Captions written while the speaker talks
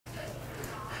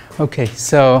Okay,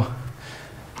 so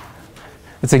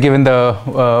given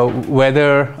the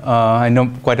weather, I know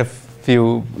quite a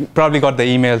few probably got the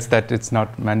emails that it's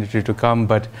not mandatory to come,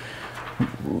 but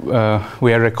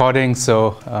we are recording,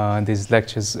 so these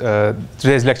lectures,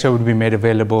 today's lecture would be made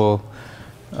available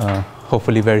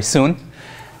hopefully very soon.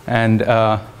 And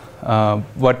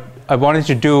what I wanted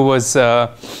to do was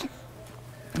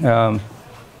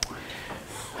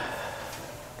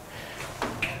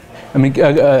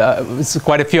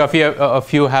quite a few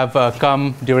of you have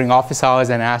come during office hours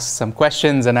and asked some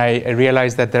questions, and I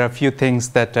realized that there are a few things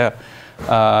that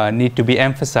need to be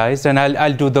emphasized, and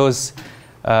I'll do those.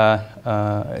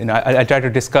 I'll try to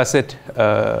discuss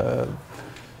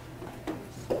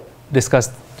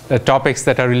topics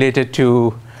that are related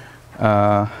to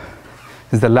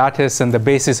the lattice and the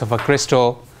basis of a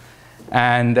crystal,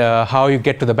 and how you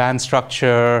get to the band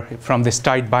structure from this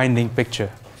tight binding picture.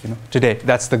 Today,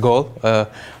 that's the goal. We're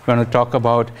going to talk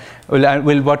about.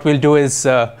 What we'll do is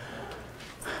look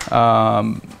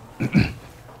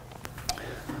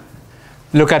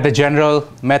at the general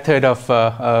method of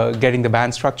getting the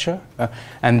band structure,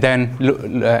 and then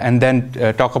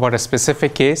talk about a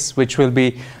specific case, which will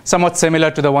be somewhat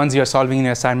similar to the ones you're solving in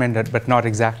your assignment, but not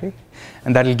exactly.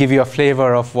 And that will give you a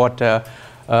flavor of what,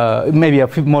 maybe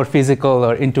a more physical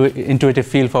or intuitive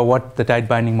feel for what the tight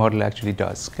binding model actually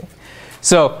does. Okay?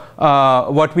 So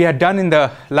what we had done in the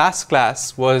last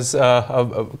class was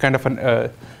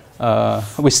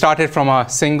we started from a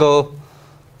single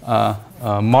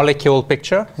molecule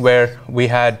picture where we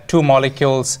had two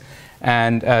molecules,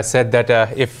 and said that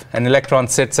if an electron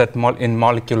sits in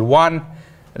molecule 1,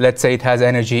 let's say it has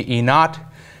energy E0,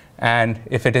 and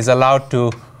if it is allowed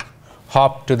to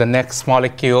hop to the next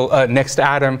molecule, next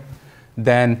atom,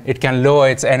 then it can lower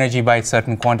its energy by a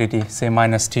certain quantity, say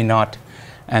minus T0.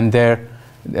 And there,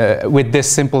 with this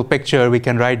simple picture, we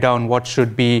can write down what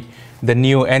should be the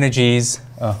new energies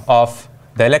of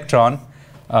the electron.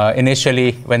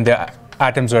 Initially, when the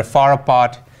atoms were far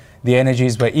apart, the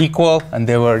energies were equal, and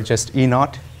they were just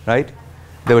E0, right?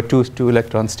 There were two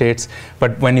electron states.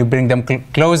 But when you bring them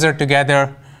closer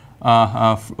together,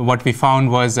 what we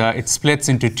found was it splits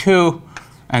into two,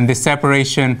 and this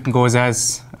separation goes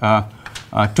as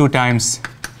 2 times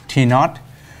T0.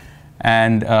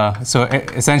 And so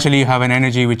essentially, you have an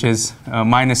energy which is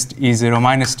minus E0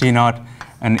 minus T0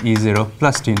 and E0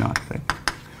 plus T0. Right?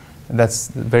 That's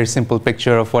a very simple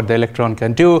picture of what the electron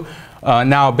can do.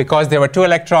 Now, because there were two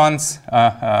electrons,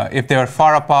 if they were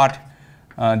far apart,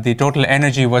 the total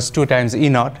energy was 2 times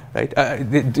E0. Right?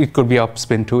 It could be up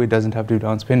spin too. It doesn't have to be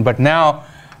down spin. But now,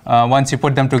 once you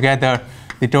put them together,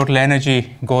 the total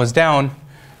energy goes down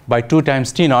by 2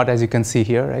 times T0, as you can see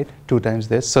here, right? 2 times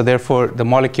this. So therefore, the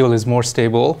molecule is more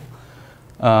stable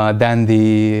than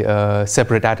the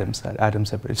separate atoms, atom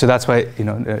separate. So that's why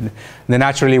they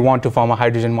naturally want to form a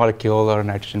hydrogen molecule or a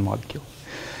nitrogen molecule.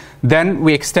 Then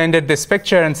we extended this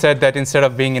picture and said that instead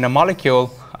of being in a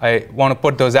molecule, I want to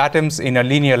put those atoms in a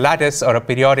linear lattice or a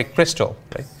periodic crystal,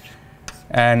 right?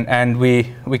 And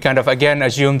we kind of again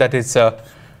assume that it's a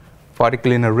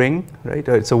particle in a ring, right?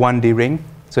 Or it's a 1D ring.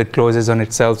 So it closes on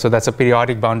itself. So that's a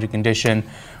periodic boundary condition.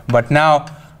 But now,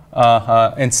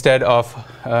 instead of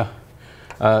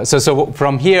so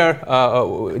from here,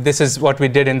 this is what we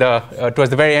did in towards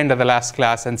the very end of the last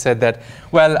class, and said that,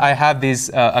 well, I have these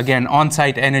again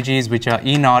on-site energies which are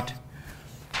E0.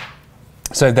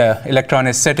 So the electron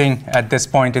is sitting at this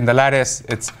point in the lattice.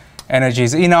 Its energy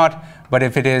is E0. But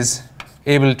if it is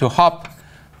able to hop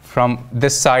from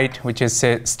this site, which is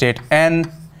say state n,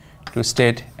 to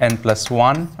state n plus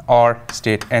 1 or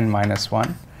state n minus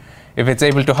 1. If it's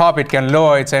able to hop, it can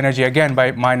lower its energy again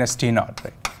by minus T0.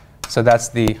 Right? So that's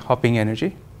the hopping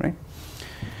energy. Right?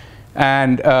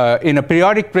 And in a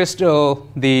periodic crystal,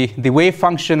 the wave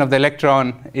function of the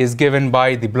electron is given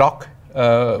by the Bloch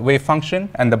wave function.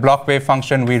 And the Bloch wave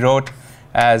function we wrote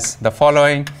as the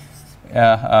following,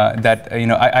 that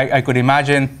I could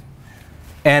imagine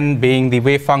n being the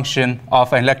wave function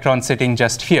of an electron sitting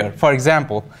just here. For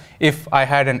example, if I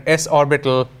had an s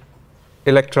orbital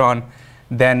electron,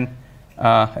 then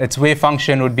its wave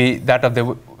function would be that of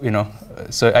the,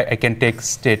 so I can take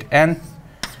state n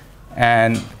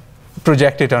and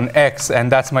project it on x,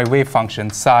 and that's my wave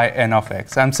function, psi n of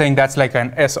x. I'm saying that's like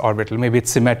an s orbital. Maybe it's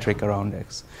symmetric around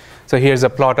x. So here's a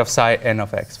plot of psi n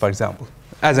of x, for example,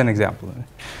 as an example.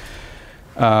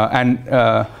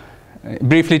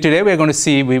 Briefly today, we're going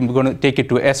to take it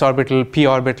to s orbital, p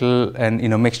orbital, and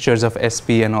mixtures of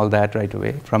sp and all that right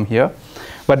away from here.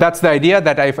 But that's the idea,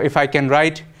 that if I can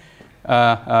write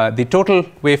the total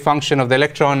wave function of the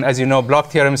electron, as you know, Bloch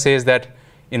theorem says that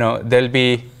there'll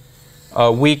be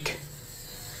a weak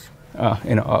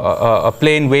a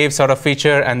plane wave sort of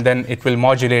feature, and then it will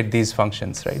modulate these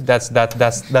functions, right? That's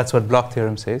what Bloch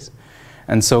theorem says.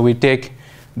 And so we take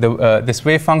this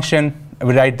wave function,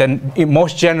 we write the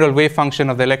most general wave function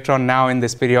of the electron now in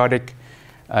this periodic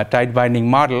tight binding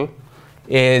model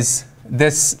is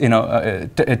this,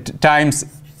 times.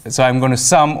 So I'm going to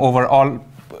sum over all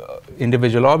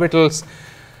individual orbitals,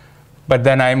 but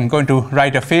then I'm going to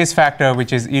write a phase factor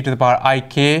which is e to the power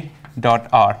ik dot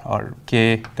r, or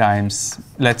k times,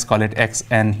 let's call it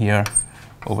xn here,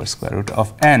 over square root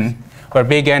of n, where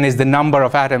big N is the number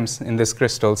of atoms in this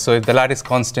crystal. So if the lattice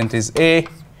constant is A,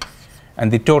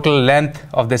 and the total length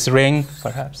of this ring,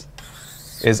 perhaps,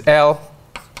 is L,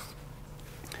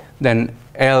 then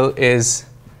L is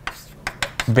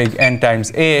big N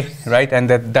times A, right? And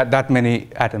that many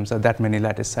atoms, or that many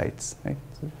lattice sites, right?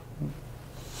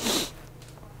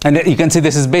 And you can see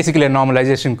this is basically a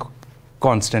normalization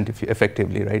constant, if you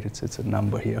effectively, right? It's a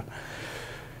number here.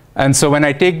 And so when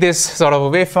I take this sort of a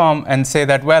waveform and say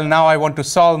that, well, now I want to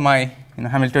solve my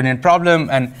Hamiltonian problem,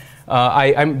 and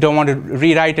I don't want to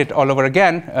rewrite it all over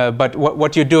again, but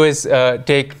what you do is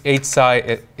take H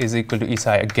psi is equal to E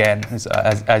psi again,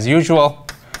 as usual.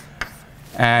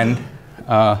 And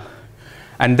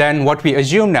then what we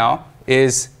assume now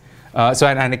is,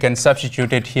 and I can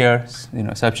substitute it here,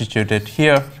 substitute it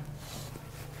here.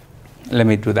 Let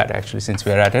me do that actually, since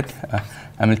we're at it.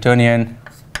 Hamiltonian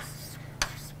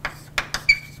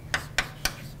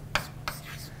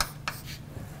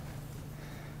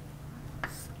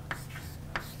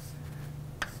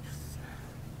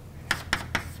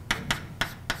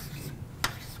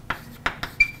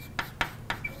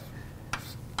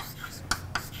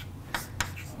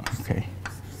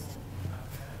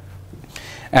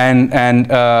And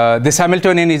this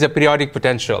Hamiltonian is a periodic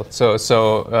potential. So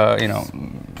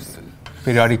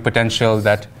periodic potential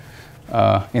that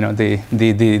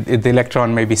the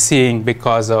electron may be seeing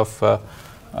because of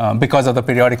the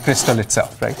periodic crystal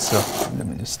itself, right? So let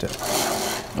me just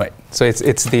right. So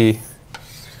it's the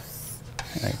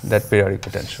that periodic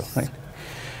potential, right?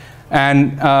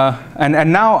 And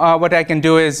now what I can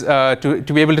do is to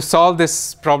be able to solve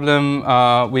this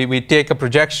problem, we take a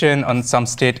projection on some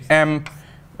state M.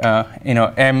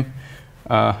 M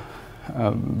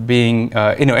being,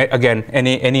 again,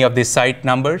 any of these site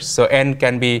numbers. So n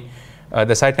can be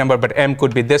the site number, but m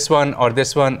could be this one, or the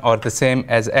same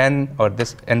as n, or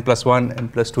this n plus 1, n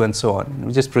plus 2, and so on.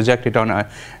 We just project it on a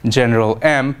general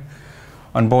m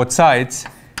on both sides,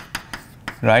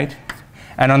 right?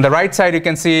 And on the right side, you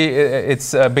can see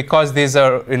it's because these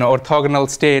are orthogonal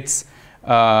states.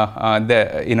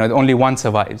 Only one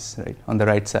survives, right, on the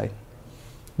right side.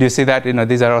 Do you see that?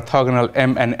 These are orthogonal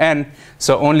m and n.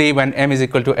 So only when m is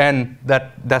equal to n,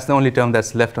 that's the only term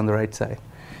that's left on the right side.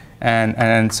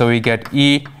 And so we get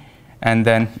e, and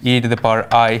then e to the power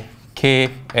I k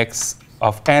x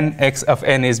of n. X of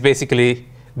n is basically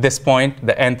this point,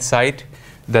 the nth site,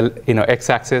 the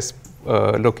x-axis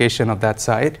location of that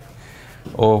side,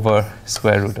 over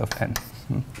square root of n.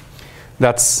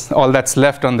 That's all that's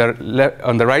left on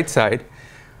the right side.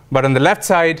 But on the left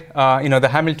side, the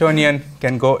Hamiltonian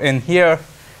can go in here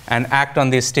and act on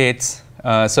these states.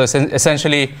 So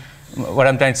essentially, what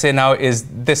I'm trying to say now is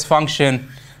this function,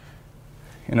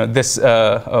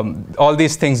 all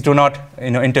these things do not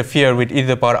interfere with e to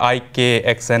the power I, k,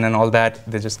 xn, and all that.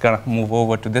 They just kind of move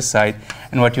over to this side.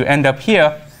 And what you end up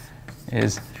here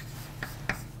is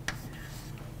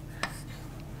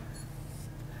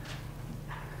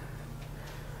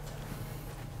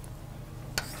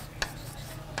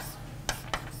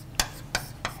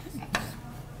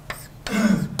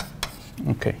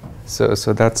okay,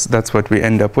 so that's what we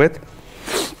end up with,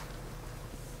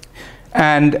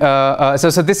 and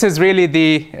so this is really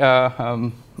the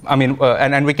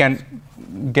and we can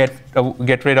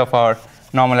get rid of our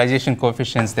normalization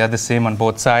coefficients. They are the same on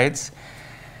both sides,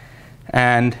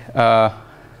 and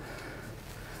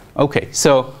okay.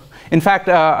 So in fact,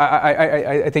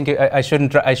 I think I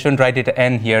shouldn't write it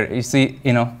n here. You see,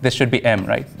 this should be m,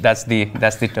 right? That's the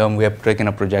term we have taken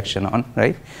a projection on,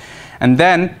 right? And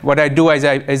then what I do is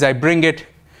I bring it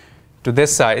to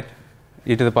this side,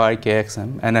 e to the power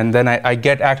kxm, and then I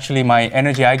get actually my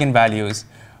energy eigenvalues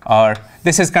are,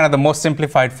 this is kind of the most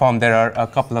simplified form. There are a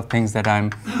couple of things that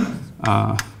I'm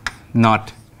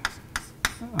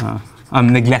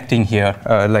neglecting here,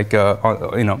 like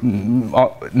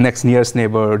next nearest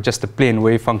neighbor, just a plain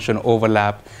wave function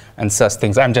overlap and such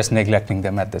things. I'm just neglecting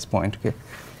them at this point. Okay.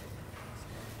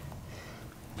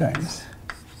 Thanks.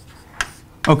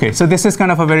 Okay, so this is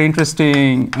kind of a very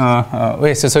interesting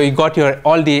way. So you got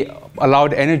all the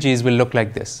allowed energies will look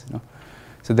like this.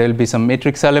 So there will be some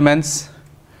matrix elements,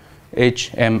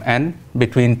 H, M, N,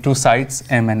 between two sites,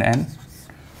 M and N.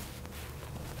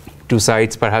 Two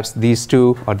sites, perhaps these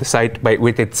two, or the site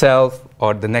with itself,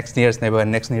 or the next nearest neighbor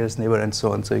and next nearest neighbor, and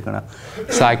so on. So you're going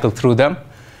to cycle through them.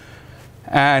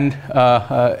 And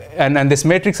this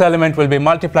matrix element will be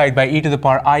multiplied by e to the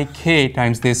power ik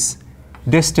times this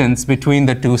distance between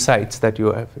the two sites that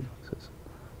you have.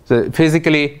 So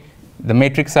physically, the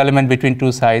matrix element between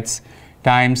two sites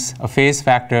times a phase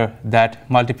factor that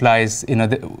multiplies,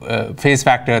 the phase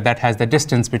factor that has the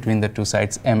distance between the two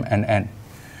sites, m and n.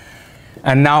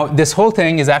 And now this whole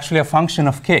thing is actually a function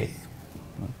of k.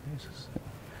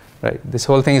 Right? This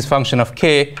whole thing is function of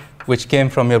k, which came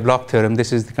from your Bloch theorem.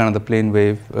 This is kind of the plane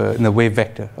wave, in the wave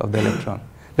vector of the electron.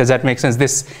 Does that make sense?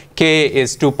 This k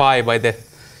is 2 pi by the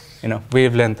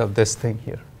wavelength of this thing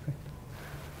here. Right?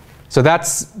 So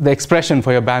that's the expression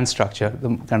for your band structure,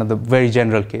 kind of the very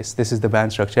general case. This is the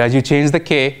band structure. As you change the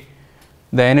k,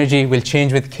 the energy will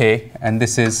change with k, and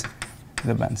this is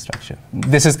the band structure.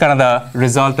 This is kind of the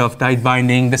result of tight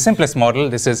binding, the simplest model.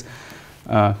 This is,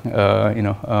 but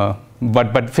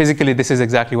physically this is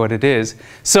exactly what it is.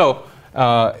 So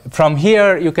from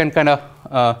here you can kind of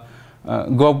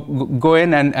go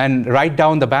in and write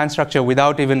down the band structure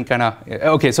without even kind of,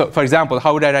 okay, so for example,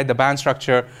 how would I write the band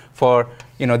structure for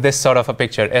this sort of a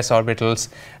picture, s orbitals,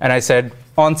 and I said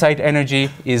on-site energy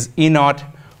is E naught,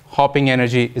 hopping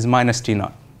energy is minus T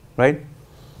naught, right?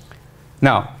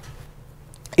 Now,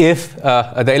 if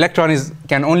the electron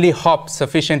can only hop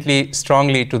sufficiently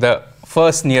strongly to the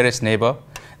first nearest neighbor,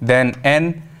 then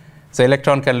n, so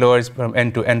electron can lower from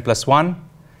n to n plus 1.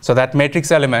 So that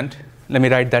matrix element, let me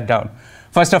write that down.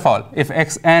 First of all, if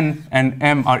xn and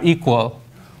m are equal,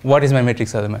 what is my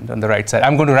matrix element on the right side?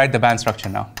 I'm going to write the band structure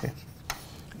now, okay,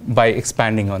 by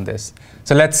expanding on this.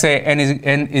 So let's say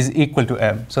n is equal to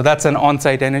m. So that's an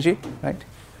on-site energy, right?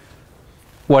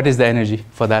 What is the energy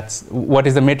for that? What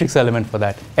is the matrix element for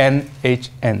that?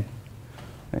 NHN.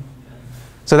 Right?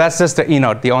 So that's just the E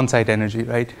naught, the on-site energy,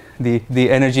 right? The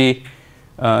energy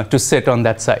to sit on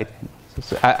that site,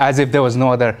 so as if there was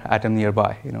no other atom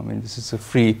nearby. I mean, this is a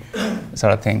free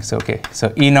sort of thing. So okay,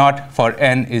 so E naught for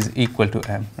n is equal to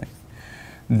m. Right?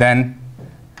 Then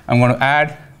I'm going to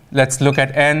add. Let's look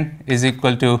at n is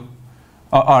equal to,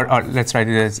 or let's write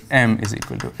it as m is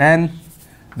equal to n.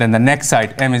 Then the next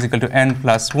side, m is equal to n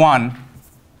plus 1,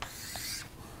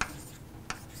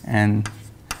 and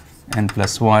n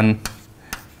plus 1,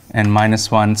 and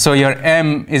minus 1. So your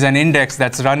m is an index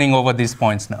that's running over these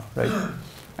points now, right?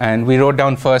 And we wrote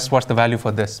down first what's the value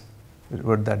for this. We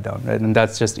wrote that down, right? And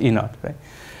that's just E naught, right?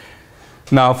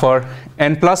 Now for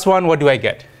n plus 1, what do I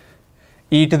get?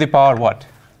 E to the power what?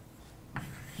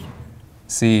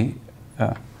 C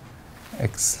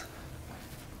x.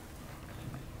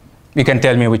 You can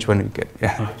tell me which one you get.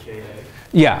 Yeah,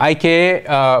 yeah, ik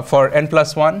for n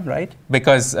plus 1, right?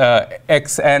 Because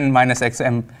xn minus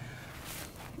xm,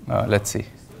 let's see.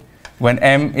 When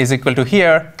m is equal to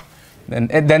here,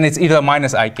 then it's either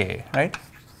minus ik, right?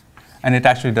 And it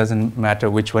actually doesn't matter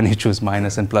which one you choose,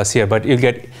 minus and plus here. But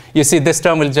you see this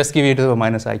term will just give you to the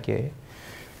minus ik.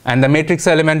 And the matrix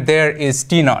element there is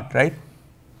T naught, right?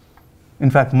 In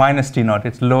fact, minus T naught.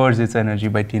 It lowers its energy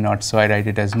by T naught. So I write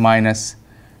it as minus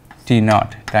T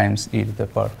naught times e to the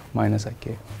power minus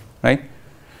ik, right?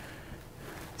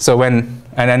 So when,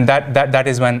 and then that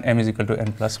is when m is equal to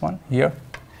n plus 1 here.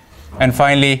 And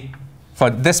finally, for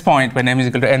this point, when m is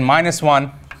equal to n minus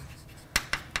 1,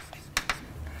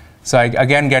 so I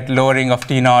again get lowering of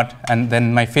T naught, and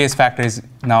then my phase factor is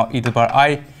now e to the power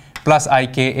I plus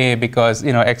ika, because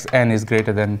xn is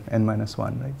greater than n minus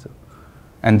 1, right? So,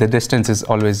 and the distance is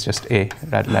always just a,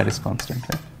 that lattice constant,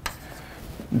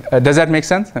 right? Does that make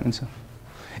sense? I mean, so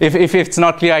if it's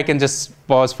not clear, I can just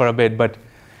pause for a bit. But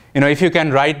if you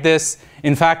can write this,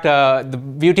 in fact, the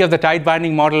beauty of the tight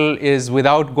binding model is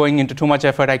without going into too much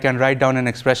effort, I can write down an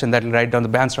expression that will write down the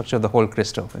band structure of the whole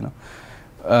crystal.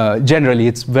 Generally,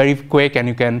 it's very quick, and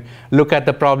you can look at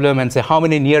the problem and say, how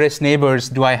many nearest neighbors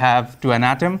do I have to an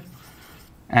atom?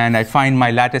 And I find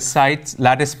my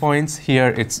lattice points. Here,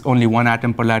 it's only one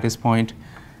atom per lattice point.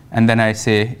 And then I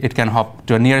say it can hop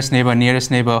to a nearest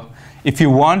neighbor. If you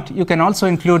want, you can also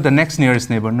include the next nearest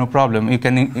neighbor, no problem. You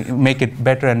can make it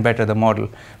better and better, the model.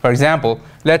 For example,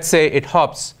 let's say it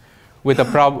hops with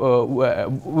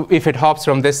a if it hops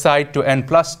from this side to n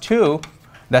plus 2,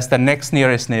 that's the next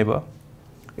nearest neighbor.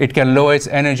 It can lower its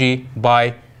energy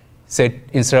by, say,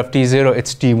 instead of T0,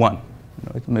 it's T1.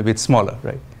 Maybe it's smaller,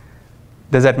 right?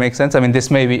 Does that make sense? I mean,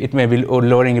 it may be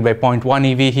lowering it by 0.1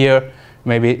 eV here.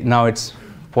 Maybe now it's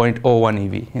 0.01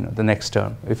 eV, the next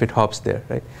term, if it hops there,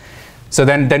 right? So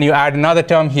then you add another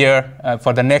term here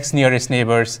for the next nearest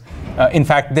neighbors. In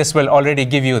fact, this will already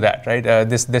give you that, right?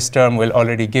 This term will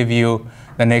already give you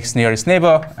the next nearest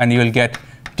neighbor, and you will get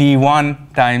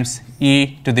T1 times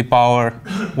e to the power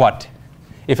what?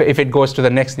 If it goes to the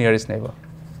next nearest neighbor.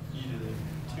 E to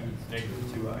the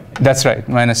 -2i. That's right,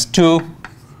 minus 2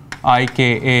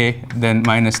 ika, then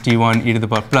minus T1 e to the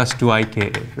power plus 2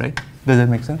 ika, right? Does that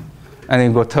make sense? And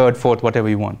then you go third, fourth, whatever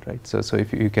you want, right? So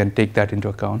if you can take that into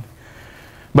account.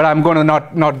 But I'm going to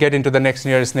not get into the next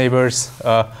nearest neighbors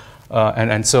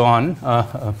and so on,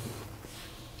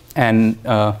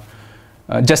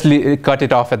 just cut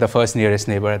it off at the first nearest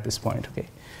neighbor at this point. Okay.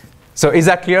 So is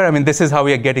that clear? I mean, this is how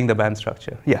we are getting the band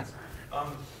structure. Yeah.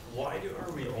 Why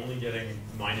are we only getting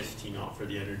minus T naught for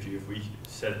the energy if we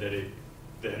said that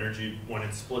the energy, when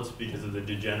it splits because of the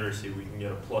degeneracy, we can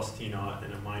get a plus T naught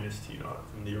and a minus T naught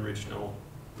from the original,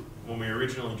 when we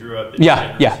originally drew up the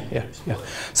degeneracy? Yeah.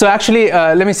 So actually,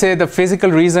 let me say the physical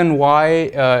reason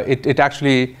why it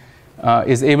actually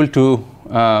is able to,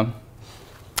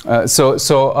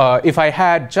 if I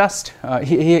had just,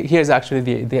 here's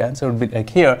actually the answer would be like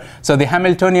here. So the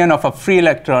Hamiltonian of a free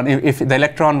electron, if the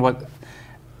electron was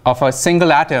of a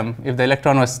single atom, if the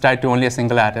electron was tied to only a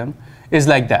single atom, is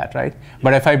like that, right?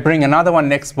 But if I bring another one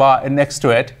next to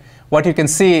it, what you can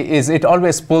see is it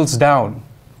always pulls down.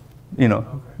 You know,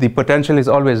 the potential is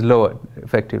always lowered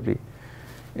effectively.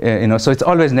 So it's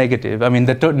always negative. I mean,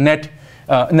 the net.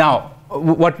 Now,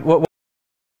 what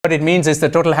it means is the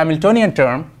total Hamiltonian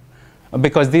term,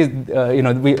 because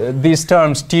these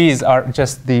terms T's are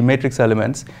just the matrix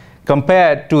elements,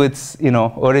 compared to its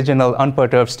original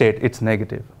unperturbed state, it's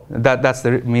negative. That's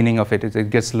the meaning of it. It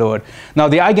gets lowered. Now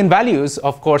the eigenvalues,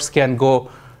 of course, can go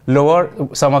lower.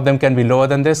 Some of them can be lower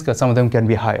than this, because some of them can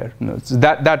be higher. So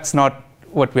that's not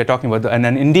what we're talking about. And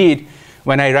then indeed,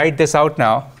 when I write this out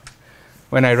now,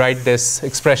 when I write this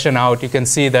expression out, you can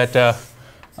see that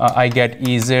I get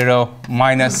E0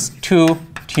 minus 2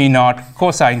 T naught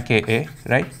cosine Ka,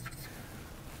 right?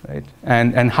 Right,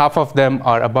 and half of them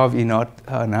are above E naught,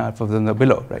 and half of them are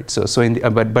below, right? So in the,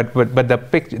 but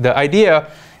the idea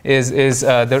is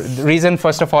the reason,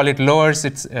 first of all, it lowers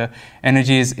its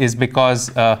energy is because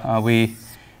the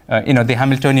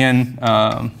Hamiltonian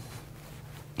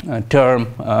term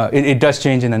it does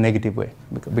change in a negative way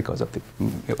because of the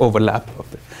overlap of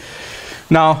the.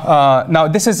 Now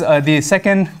this is the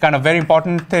second kind of very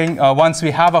important thing. Once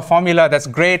we have a formula, that's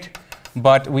great,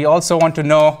 but we also want to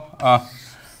know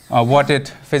what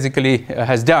it physically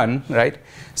has done, right?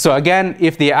 So again,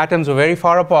 if the atoms were very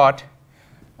far apart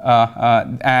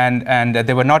and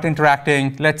they were not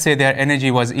interacting, let's say their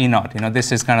energy was E naught.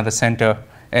 This is kind of the center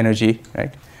energy,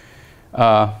 right?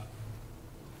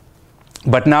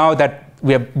 But now that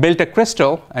we have built a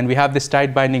crystal and we have this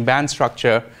tight binding band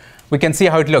structure, we can see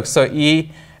how it looks. So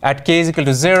E at k is equal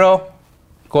to 0,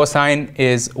 cosine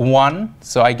is 1,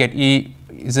 so I get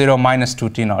E0 minus 2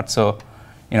 T naught. So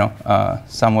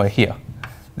somewhere here.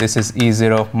 This is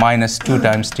E0 minus 2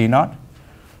 times T naught,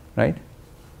 right?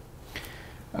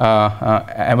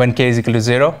 And when k is equal to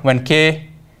 0. When k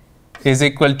is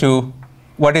equal to,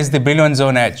 what is the Brillouin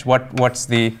zone edge? What's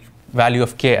the value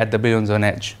of k at the Brillouin zone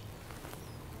edge?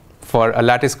 For a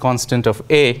lattice constant of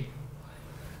A,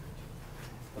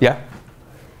 yeah?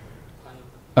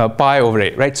 Pi over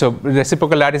A, right? So the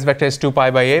reciprocal lattice vector is 2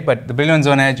 pi by A, but the Brillouin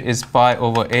zone edge is pi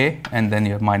over A, and then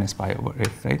you have minus pi over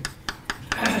A, right?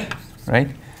 Right?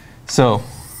 So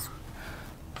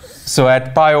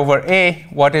at pi over A,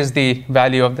 what is the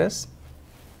value of this?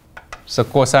 So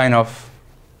cosine of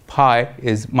pi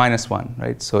is minus 1,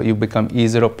 right? So you become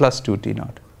E0 plus 2 T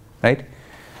naught, right?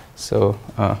 So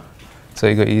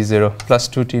you go E0 plus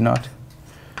 2 T naught.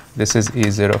 This is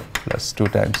E0 plus 2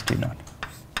 times T naught.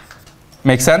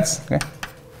 Make sense? Okay.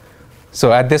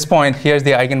 So at this point, here's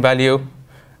the eigenvalue.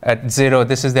 At 0,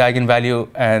 this is the eigenvalue.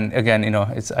 And again,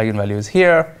 its eigenvalue is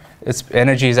here. Its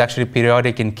energy is actually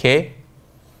periodic in K.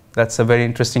 That's a very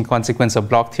interesting consequence of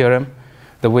Bloch theorem.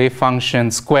 The wave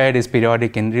function squared is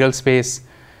periodic in real space.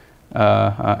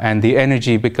 And the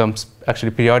energy becomes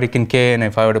actually periodic in K. And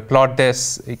if I were to plot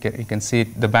this, you can see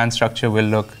the band structure will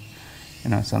look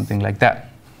something like that.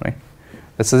 Right?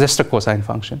 This is just a cosine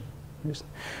function.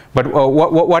 But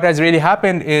what has really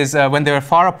happened is when they were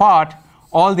far apart,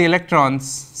 all the electrons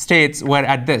states were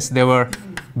at this. There were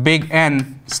big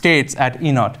N states at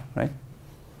E naught, right?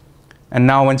 And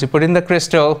now once you put in the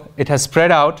crystal, it has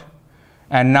spread out,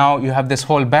 and now you have this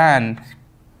whole band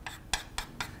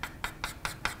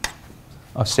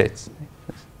of states.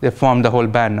 They formed the whole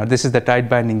band. Now this is the tight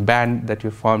binding band that you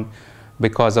formed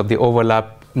because of the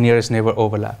overlap, nearest neighbor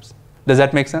overlaps. Does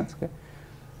that make sense? Okay.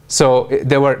 So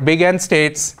there were big N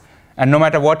states, And no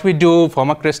matter what we do, form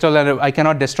a crystal, I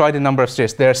cannot destroy the number of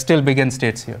states. There are still big N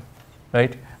states here,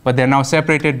 right? But they're now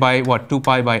separated by what? 2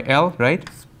 pi by L, right?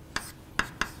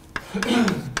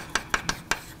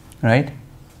 Right?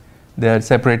 They're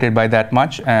separated by that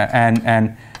much,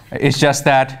 and it's just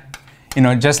that,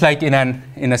 just like in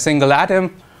a single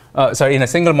atom, in a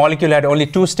single molecule, you had only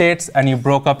 2 states, and you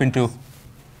broke up into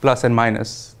plus and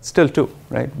minus, still 2,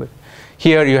 right? But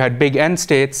here you had big N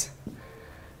states,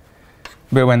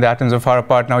 but when the atoms are far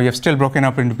apart, now you have still broken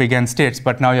up into big N states,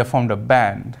 but now you have formed a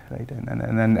band, right?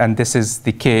 And this is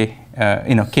the K,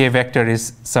 K vector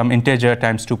is some integer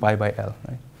times 2 pi by L,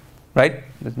 right?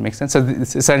 Right? Does it make sense? So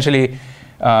it's essentially,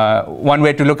 one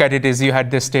way to look at it is you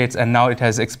had these states, and now it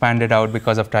has expanded out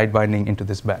because of tight binding into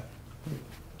this band,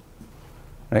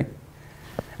 right?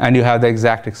 And you have the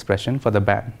exact expression for the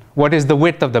band. What is the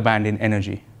width of the band in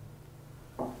energy?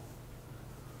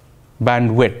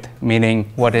 Bandwidth,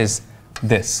 meaning what is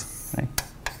this, right?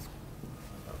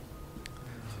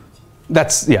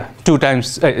 That's, 2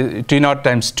 times, T naught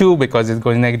times 2, because it's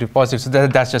going negative positive, so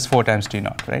that's just 4 times T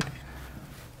naught, right?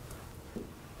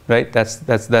 Right, that's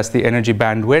the energy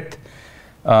bandwidth.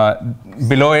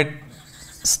 Below it,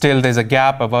 still there's a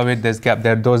gap. Above it, there's gap.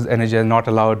 Those energies are not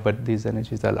allowed, but these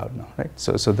energies are allowed now, right?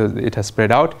 So it has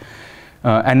spread out.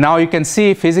 And now you can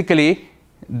see physically,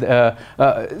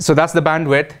 so that's the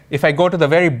bandwidth. If I go to the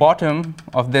very bottom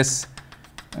of this,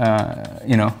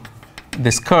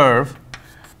 this curve,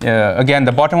 again,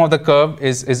 the bottom of the curve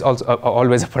is also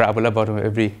always a parabola. Bottom of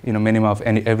every, minimum of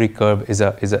every curve is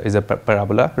a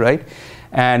parabola, right?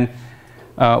 And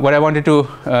what I wanted to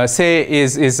say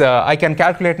is I can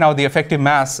calculate now the effective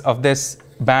mass of this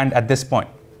band at this point,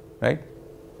 right?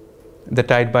 The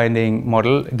tight binding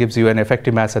model gives you an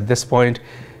effective mass at this point.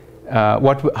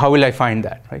 How will I find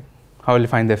that, right? How will I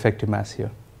find the effective mass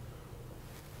here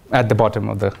at the bottom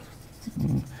of the,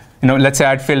 let's say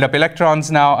I'd filled up electrons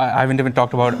now. I haven't even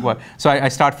talked about what. So I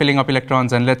start filling up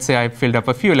electrons, and let's say I filled up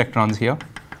a few electrons here,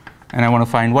 and I want to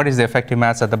find what is the effective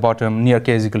mass at the bottom near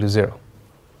k is equal to 0.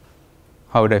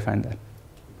 How would I find that?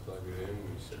 Plug it in, you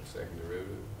set second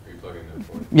derivative, or you plug in that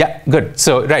point? Yeah, good.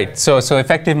 So right. So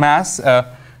effective mass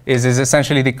is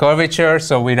essentially the curvature.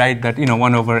 So we write that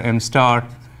 1 over m star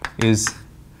is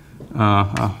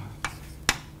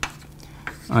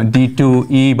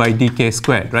d2e by dk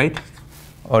squared, right?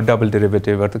 Or double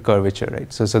derivative of the curvature,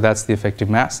 right? So that's the effective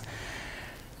mass.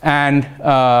 And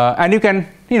you can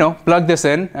plug this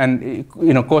in, and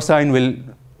cosine will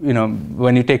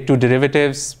when you take 2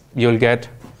 derivatives, you'll get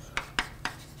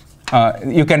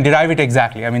you can derive it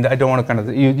exactly. I mean, I don't want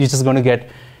to you're just going to get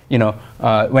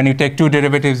when you take 2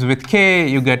 derivatives with k,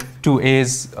 you get 2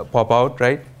 a's pop out,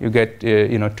 right? You get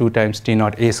 2 times t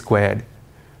naught a squared,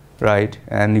 right?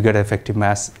 And you get effective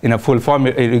mass in a full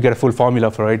formula. You get a full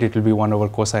formula for it. It will be 1 over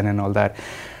cosine and all that.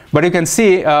 But you can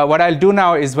see what I'll do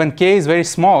now is when k is very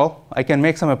small, I can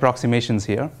make some approximations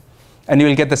here, and you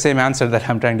will get the same answer that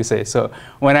I'm trying to say. So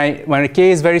when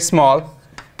k is very small,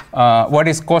 what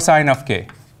is cosine of k?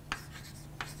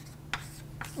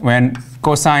 When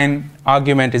cosine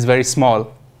argument is very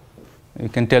small, you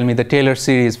can tell me the Taylor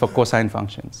series for cosine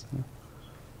functions.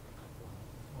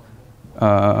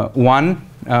 1,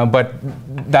 but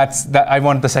I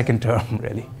want the second term,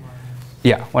 really.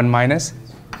 Yeah, 1 minus.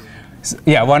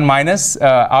 Yeah, 1 minus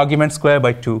argument squared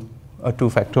by 2, or 2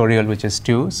 factorial, which is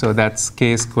 2. So that's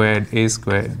k squared a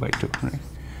squared by 2, right?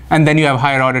 And then you have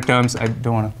higher order terms. I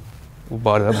don't want to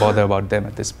bother about them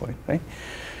at this point, right?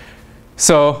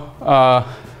 So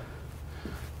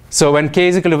when k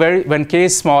is equal to when k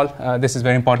is small, this is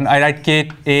very important. I write k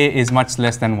a is much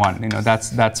less than 1.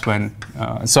 That's when.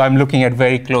 So I'm looking at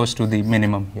very close to the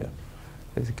minimum here,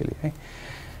 basically. Right?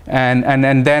 And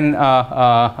then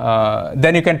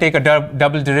you can take a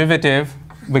double derivative,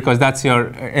 because that's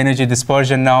your energy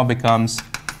dispersion now becomes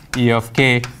E of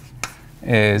k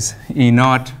is E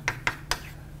naught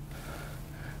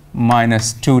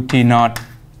minus 2 t naught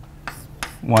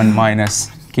 1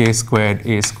 minus k squared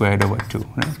a squared over 2.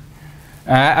 Right?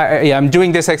 I'm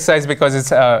doing this exercise because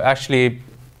it's actually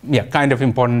kind of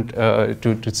important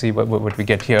to see what we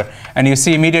get here. And you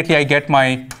see immediately I get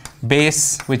my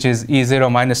base, which is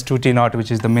E0 minus 2 t naught, which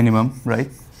is the minimum, right?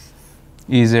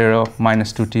 E0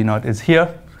 minus 2 t naught is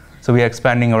here. So we are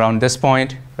expanding around this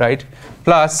point, right?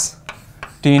 Plus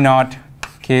t naught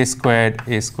k squared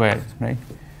a squared, right?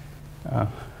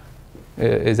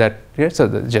 Is that here? So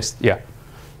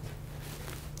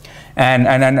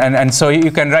and so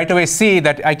you can right away see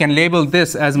that I can label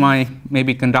this as my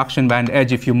maybe conduction band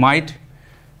edge, if you might.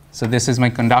 So this is my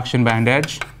conduction band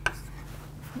edge,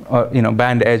 or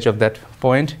band edge of that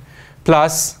point,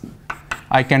 plus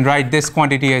I can write this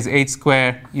quantity as h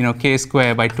squared, k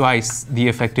squared by twice the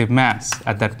effective mass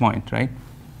at that point, right?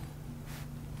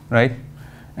 Right?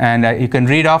 And you can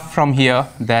read off from here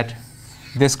that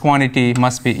this quantity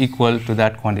must be equal to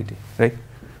that quantity, right?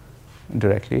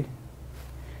 Directly.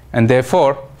 And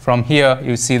therefore, from here,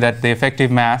 you see that the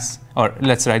effective mass, or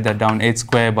let's write that down, h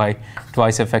squared by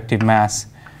twice effective mass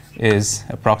is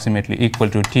approximately equal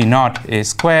to T naught A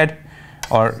squared,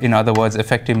 or in other words,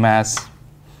 effective mass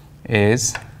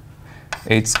is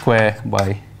h squared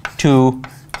by 2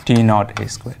 T naught A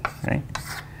squared, right?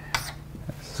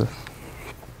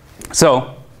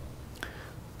 So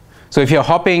if you're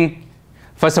hopping,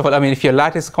 first of all, I mean, if your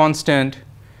lattice constant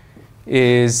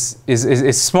is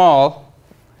small,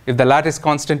 if the lattice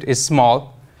constant is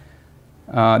small,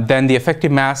 then the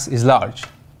effective mass is large.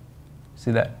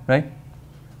 See that, right?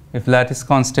 If lattice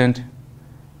constant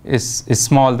is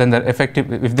small, then the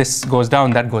effective, if this goes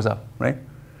down, that goes up, right?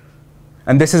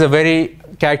 And this is a very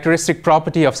characteristic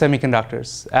property of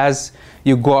semiconductors. As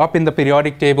you go up in the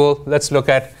periodic table, let's look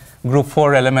at group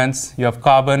 4 elements. You have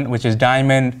carbon, which is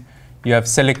diamond. You have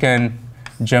silicon,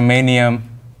 germanium,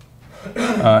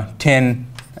 tin,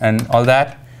 and all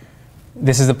that.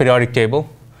 This is the periodic table.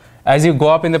 As you go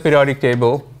up in the periodic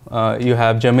table, you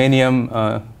have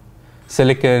germanium,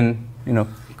 silicon,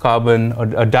 carbon,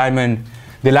 or diamond.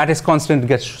 The lattice constant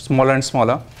gets smaller and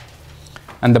smaller,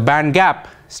 and the band gap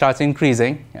starts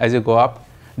increasing as you go up.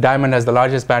 Diamond has the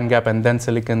largest band gap, and then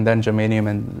silicon, then germanium,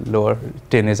 and lower.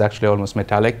 Tin is actually almost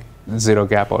metallic, zero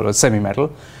gap, or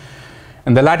semi-metal.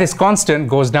 And the lattice constant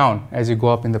goes down as you go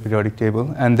up in the periodic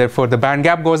table, and therefore the band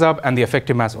gap goes up, and the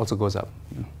effective mass also goes up.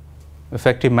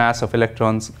 Effective mass of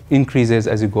electrons increases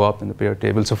as you go up in the periodic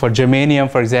table. So for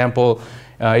germanium, for example,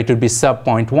 it would be sub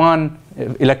 0.1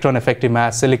 electron effective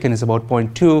mass. Silicon is about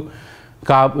 0.2.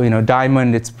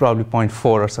 Diamond, it's probably 0.4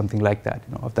 or something like that,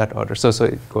 of that order. So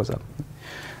it goes up.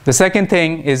 The second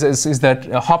thing is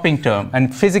that hopping term,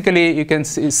 and physically you can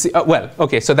see so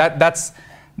that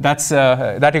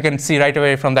you can see right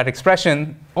away from that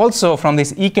expression. Also from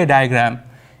this EK diagram,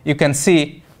 you can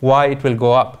see why it will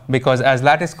go up, because as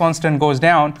lattice constant goes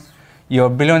down, your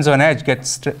billion zone edge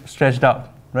gets stretched out,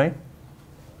 right?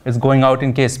 It's going out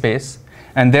in K space,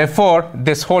 and therefore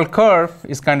this whole curve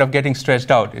is kind of getting stretched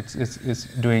out. It's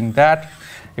doing that.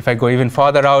 If I go even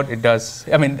farther out, it does.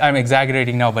 I mean, I'm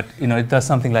exaggerating now, but it does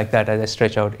something like that as I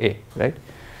stretch out A, right?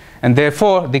 And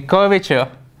therefore the curvature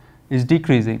is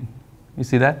decreasing. You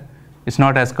see that? It's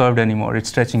not as curved anymore. It's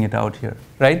stretching it out here,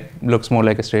 right? It looks more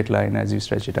like a straight line as you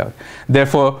stretch it out.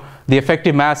 Therefore, the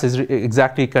effective mass is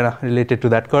exactly kind of related to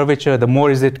that curvature. The more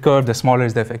is it curved, the smaller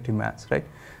is the effective mass, right?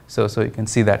 So you can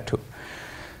see that too.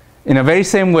 In a very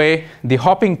same way, the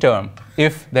hopping term,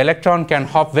 if the electron can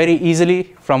hop very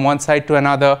easily from one side to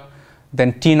another,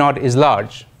 then T naught is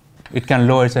large. It can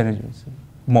lower its energy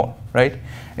more, right?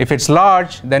 If it's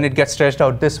large, then it gets stretched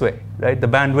out this way, right? The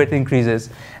bandwidth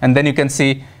increases, and then you can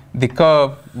see the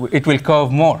curve, it will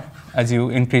curve more as you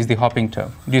increase the hopping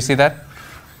term. Do you see that?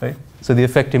 Right? So the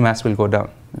effective mass will go down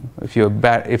if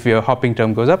your hopping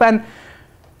term goes up. And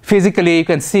physically, you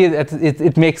can see that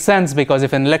it makes sense, because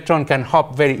if an electron can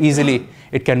hop very easily,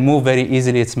 it can move very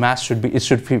easily. Its mass should be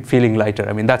feeling lighter.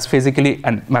 I mean, that's physically,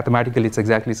 and mathematically, it's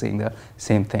exactly saying the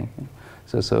same thing.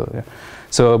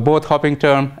 So both hopping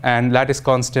term and lattice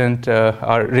constant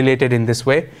are related in this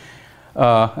way,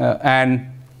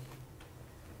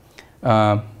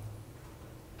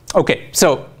 okay,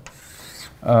 so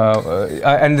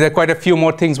and there are quite a few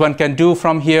more things one can do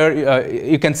from here.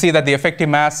 You can see that the effective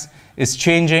mass is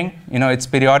changing. It's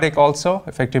periodic also.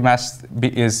 Effective mass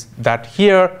is that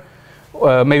here.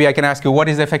 Maybe I can ask you, what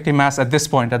is the effective mass at this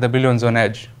point, at the billion zone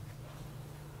edge?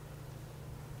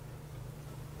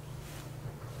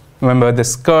 Remember,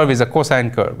 this curve is a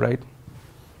cosine curve, right?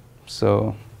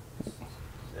 So,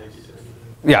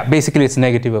 yeah, basically it's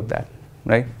negative of that,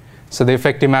 right? So the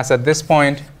effective mass at this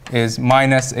point is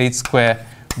minus h squared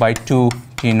by 2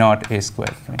 T naught A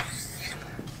squared, right?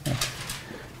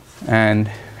 And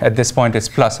at this point it's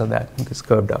plus of that. It's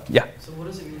curved up. Yeah. So what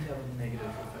does it mean to have a negative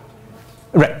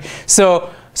effective mass? Right.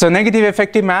 So negative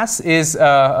effective mass is,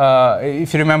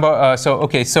 if you remember, so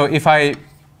if I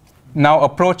now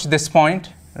approach this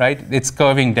point, right, it's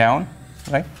curving down,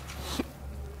 right?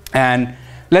 And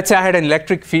let's say I had an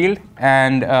electric field,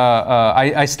 and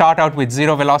I start out with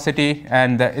 0 velocity,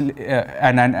 and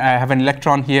I have an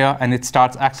electron here, and it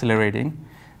starts accelerating.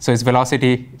 So its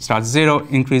velocity starts 0,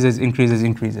 increases,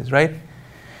 right?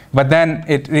 But then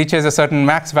it reaches a certain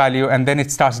max value, and then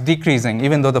it starts decreasing.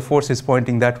 Even though the force is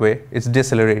pointing that way, it's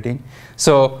decelerating.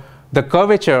 So the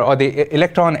curvature, or the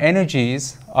electron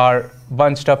energies, are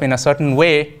bunched up in a certain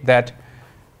way that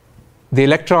the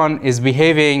electron is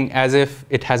behaving as if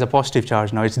it has a positive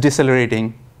charge. Now it's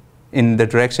decelerating in the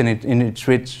direction in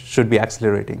which should be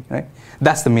accelerating, right?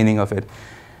 That's the meaning of it,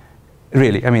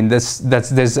 really. I mean, the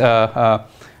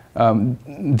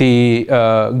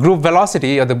group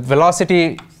velocity, or the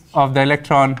velocity of the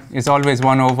electron, is always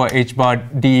 1 over h bar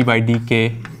d by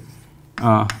dk.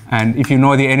 And if you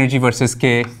know the energy versus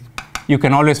k, you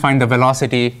can always find the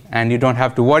velocity, and you don't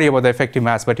have to worry about the effective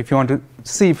mass. But if you want to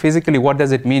see physically what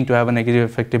does it mean to have a negative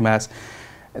effective mass,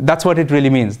 that's what it really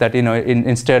means. That, you know,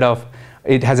 instead of,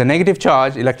 it has a negative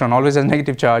charge, electron always has a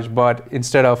negative charge, but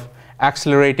instead of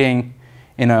accelerating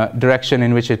in a direction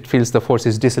in which it feels the force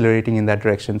is decelerating in that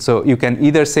direction. So you can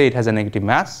either say it has a negative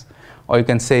mass, or you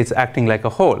can say it's acting like a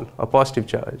hole, a positive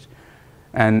charge.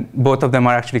 And both of them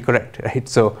are actually correct, right?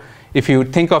 So if you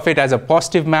think of it as a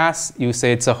positive mass, you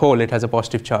say it's a hole, it has a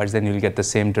positive charge, then you'll get the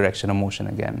same direction of motion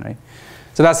again, right?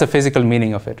 So that's the physical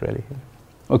meaning of it, really.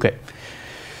 Okay.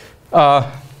 What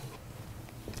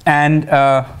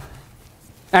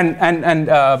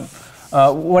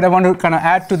I want to kind of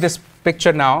add to this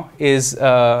picture now is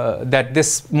that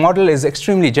this model is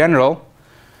extremely general.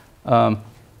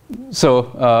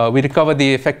 We recover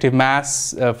the effective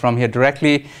mass from here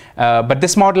directly. But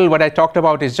this model, what I talked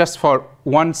about, is just for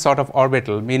one sort of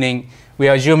orbital, meaning we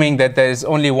are assuming that there is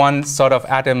only one sort of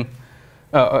atom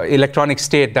electronic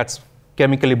state that's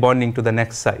chemically bonding to the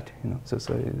next site. You know? So it's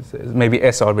maybe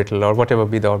s orbital or whatever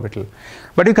be the orbital.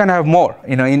 But you can have more.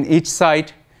 You know, in each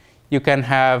site, you can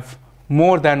have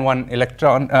more than one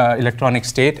electronic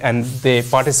state, and they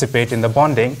participate in the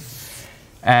bonding.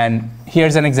 And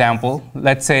here's an example.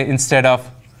 Let's say instead of,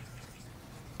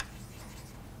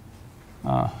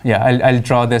 I'll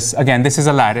draw this. Again, this is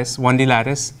a lattice, 1D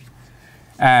lattice.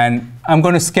 And I'm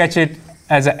going to sketch it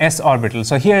as a s orbital.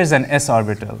 So here's an s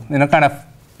orbital, you know, kind of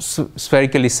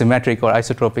spherically symmetric or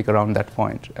isotropic around that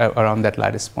point, around that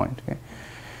lattice point. Okay?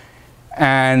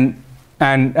 And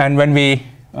when we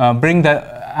bring the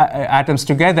atoms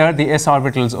together, the s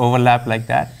orbitals overlap like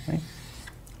that. Right?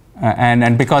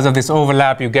 And because of this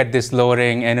overlap, you get this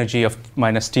lowering energy of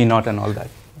minus T0 and all that.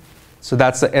 So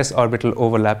that's the s orbital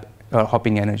overlap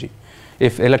hopping energy.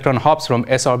 If electron hops from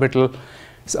s orbital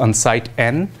on site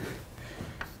n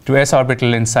to s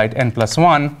orbital in site n plus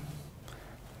 1,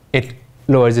 it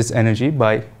lowers its energy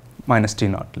by minus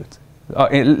T0.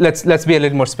 Let's be a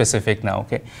little more specific now.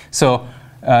 Okay. So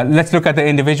let's look at the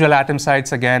individual atom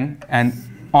sites again. And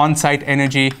on-site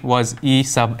energy was E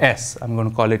sub s. I'm going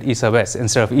to call it E sub s.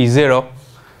 Instead of E0,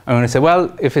 I'm going to say, well,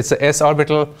 if it's a s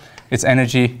orbital, its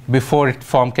energy before it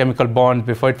formed chemical bond,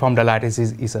 before it formed a lattice,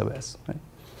 is E sub s. Right?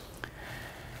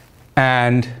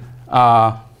 And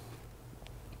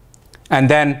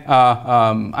then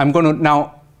I'm going to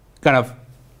now kind of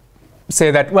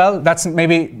say that, well, that's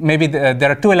maybe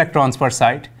there are 2 electrons per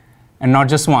site, and not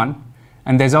just one.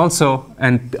 And there's also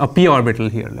a p orbital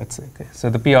here, let's say. Okay.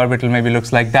 So the p orbital maybe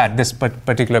looks like that. This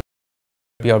particular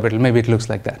p orbital, maybe it looks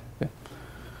like that. Okay.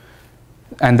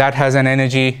 And that has an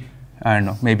energy, I don't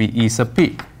know, maybe E sub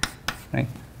p, right?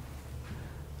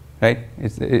 Right?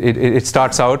 It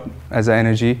starts out as an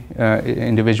energy,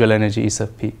 individual energy E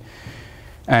sub p.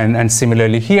 And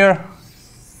similarly here,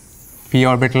 p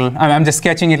orbital. I'm just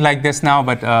sketching it like this now,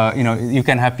 but you know, you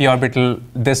can have p orbital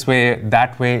this way,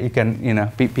 that way. You can, you know,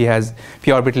 p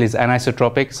orbital is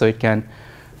anisotropic, so it can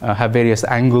have various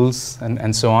angles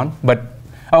and so on. But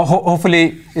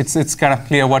hopefully it's kind of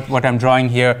clear what I'm drawing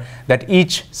here, that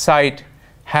each site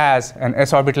has an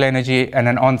s orbital energy and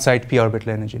an on-site p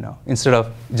orbital energy now. Instead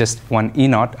of just one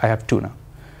E0, I have 2 now.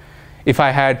 If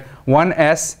I had one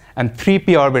s and 3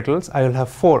 p orbitals, I will have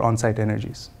 4 on-site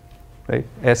energies. Right?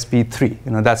 sp3,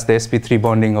 you know, that's the sp3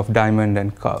 bonding of diamond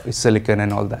and silicon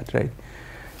and all that, right?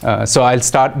 So I'll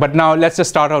start, but now let's just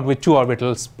start out with 2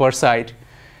 orbitals per site.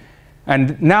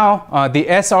 And now the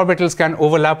s orbitals can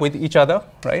overlap with each other,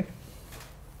 right?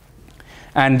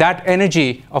 And that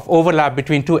energy of overlap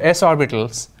between 2 s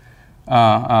orbitals,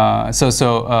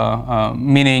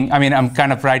 meaning, I mean, I'm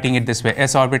kind of writing it this way,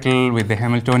 s orbital with the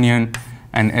Hamiltonian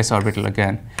and s orbital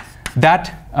again.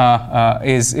 That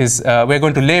we're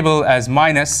going to label as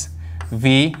minus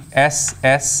V S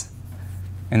S,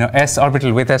 you know, s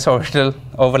orbital with s orbital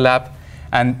overlap,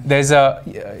 and there's a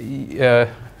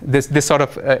this sort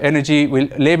of energy. We'll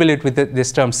label it with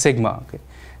this term sigma. Okay,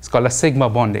 it's called a sigma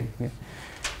bonding. Okay?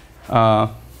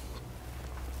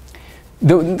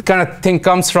 The kind of thing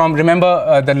comes from,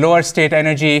 remember, the lower state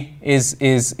energy is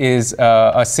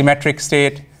a symmetric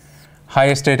state.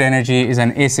 Higher state energy is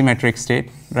an asymmetric state,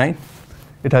 right?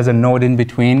 It has a node in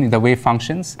between the wave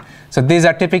functions. So these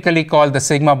are typically called the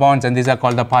sigma bonds, and these are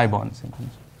called the pi bonds.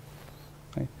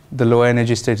 Right? The low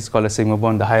energy state is called a sigma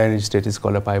bond. The high energy state is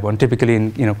called a pi bond, typically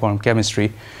in quantum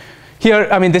chemistry. Here,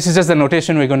 I mean, this is just the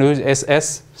notation we're going to use,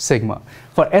 SS sigma.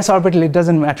 For s orbital, it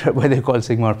doesn't matter whether you call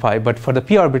sigma or pi, but for the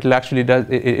p orbital, actually,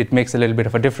 it makes a little bit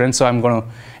of a difference. So I'm going to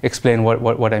explain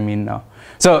what I mean now.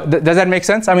 So does that make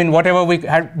sense? I mean, whatever we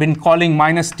had been calling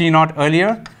minus T naught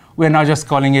earlier, we're now just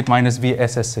calling it minus V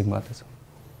SS sigma.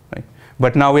 Right?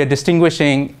 But now we're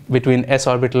distinguishing between s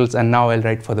orbitals, and now I'll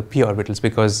write for the p orbitals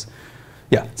because,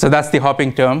 yeah, so that's the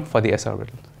hopping term for the s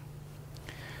orbital.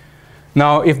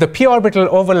 Now, if the p orbital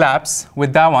overlaps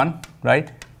with that one,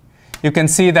 right, you can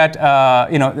see that,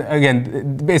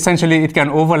 again, essentially it can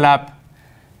overlap,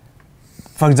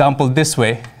 for example, this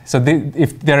way. So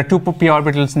if there are two p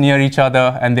orbitals near each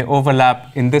other and they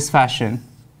overlap in this fashion,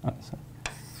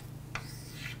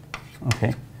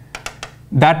 okay,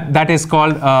 that is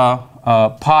called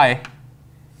pi.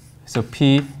 So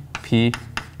p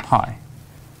pi.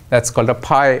 That's called a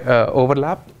pi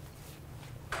overlap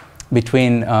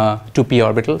between two p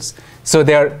orbitals. So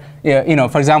they're,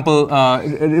 for example,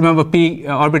 remember p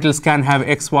orbitals can have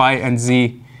x, y, and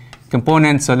z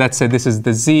components. So let's say this is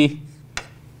the z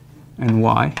and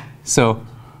y. So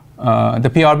the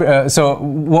p so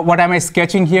what am I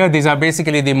sketching here? These are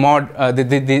basically the mod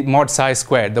the mod psi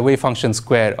squared, the wave function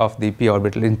square of the p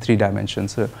orbital in 3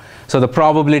 dimensions. So the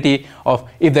probability of,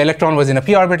 if the electron was in a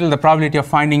p orbital, the probability of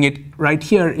finding it right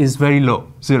here is very low,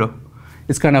 0.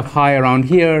 It's kind of high around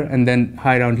here and then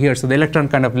high around here. So the electron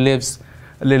kind of lives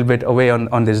a little bit away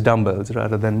on these dumbbells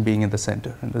rather than being in the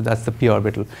center. And that's the p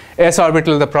orbital. S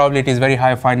orbital, the probability is very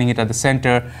high of finding it at the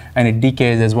center, and it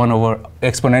decays as 1 over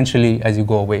exponentially as you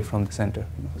go away from the center.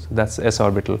 So that's s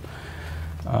orbital.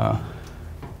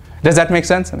 Does that make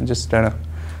sense? I'm just trying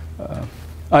to.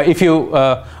 If you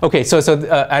okay,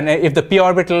 and if the p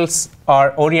orbitals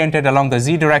are oriented along the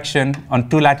z direction on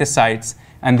 2 lattice sites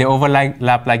and they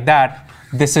overlap like that,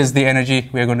 this is the energy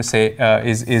we're going to say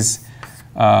is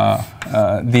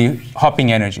the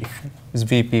hopping energy, is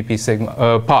VPP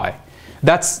sigma pi.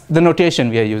 That's the notation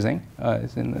we are using.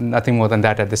 Nothing more than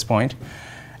that at this point.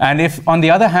 And if, on the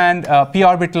other hand, p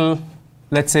orbital,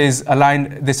 let's say, is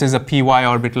aligned, this is a py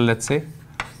orbital, let's say,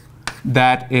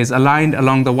 that is aligned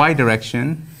along the y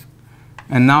direction,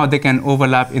 and now they can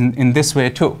overlap in this way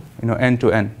too, n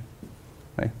to n.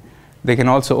 Right? They can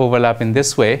also overlap in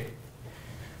this way,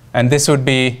 and this would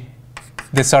be,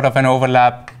 this sort of an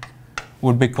overlap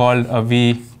would be called a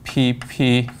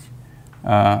VPP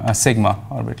a sigma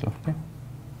orbital. Okay?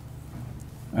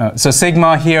 So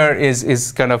sigma here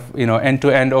is kind of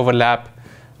end-to-end overlap,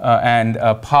 and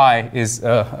pi is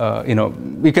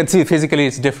we can see physically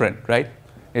it's different, right?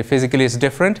 Physically it's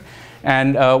different,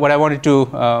 and what I wanted to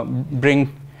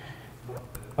bring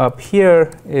up here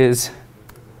is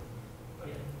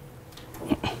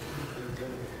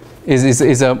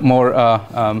a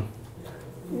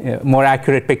more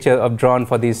accurate picture of drawn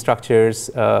for these structures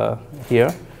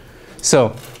here.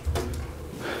 So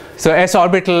s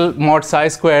orbital mod psi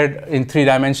squared in 3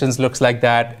 dimensions looks like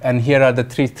that, and here are the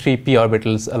three p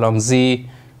orbitals along z,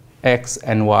 x,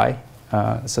 and y.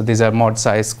 So these are mod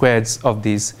psi squareds of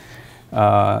these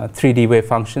 3D wave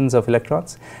functions of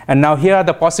electrons. And now here are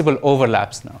the possible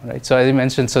overlaps now, right? So as I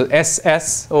mentioned, so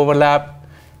SS overlap,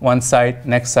 one side,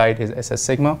 next side is SS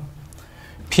sigma.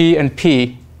 P and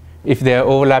P, if they are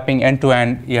overlapping end to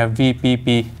end, you have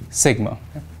VPP sigma.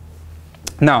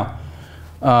 Now,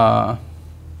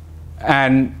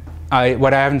 and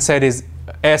what I haven't said is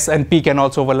S and P can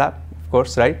also overlap, of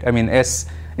course, right? I mean, S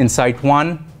in site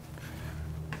 1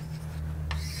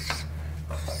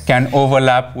 can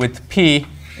overlap with P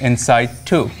in site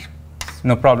 2.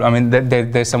 No problem. I mean,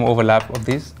 there's some overlap of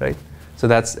these, right? So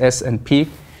that's S and P.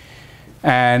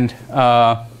 And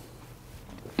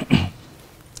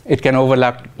it can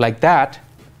overlap like that,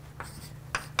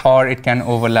 or it can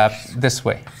overlap this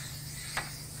way.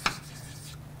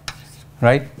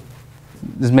 Right?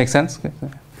 Does this make sense? Okay.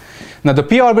 Now, the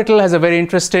p orbital has a very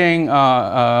interesting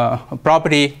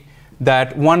property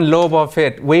that one lobe of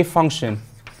it, wave function,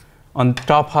 on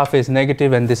top half is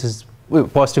negative, and this is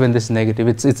positive, and this is negative.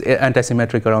 It's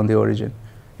antisymmetric around the origin.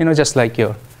 Just like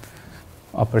your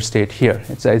upper state here.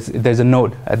 There's a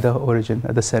node at the origin,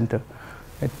 at the center.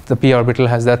 The p orbital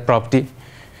has that property.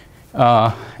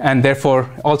 And therefore,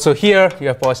 also here, you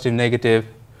have positive, negative,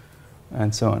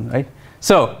 and so on, right?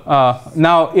 So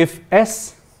now if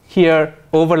S here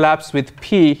overlaps with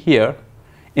P here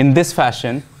in this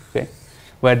fashion, okay,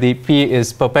 where the P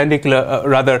is perpendicular,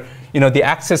 rather, the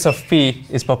axis of P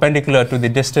is perpendicular to the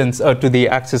distance, or to the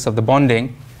axis of the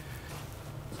bonding.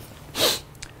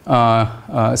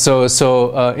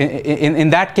 In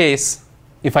that case,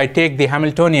 if I take the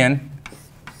Hamiltonian,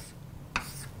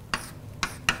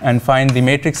 and find the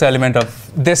matrix element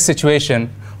of this situation,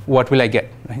 what will I get?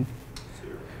 Right?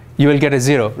 You will get a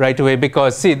 0 right away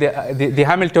because, see, the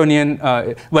Hamiltonian,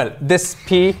 well, this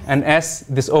P and S,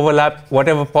 this overlap,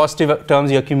 whatever positive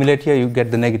terms you accumulate here, you get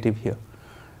the negative here,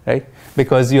 right?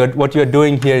 Because what you're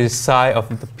doing here is psi of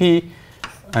the P,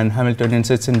 and Hamiltonian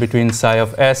sits in between psi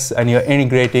of S, and you're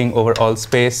integrating over all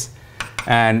space.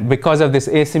 And because of this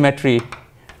asymmetry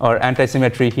or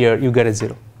anti-symmetry here, you get a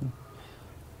 0.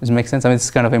 Does it make sense? I mean, it's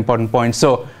kind of an important point.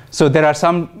 So there are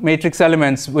some matrix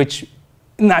elements which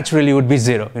naturally would be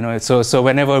 0. You know, so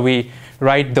whenever we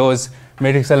write those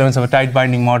matrix elements of a tight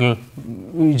binding model,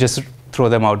 we just throw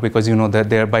them out because you know that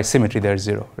they're by symmetry they're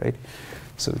 0, right?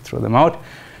 So we throw them out.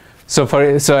 So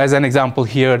as an example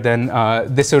here, then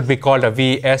this would be called a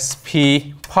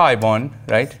VSP pi bond,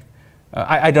 right?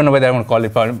 I don't know whether I want to call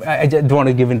it pi. I just don't want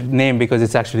to give it a name because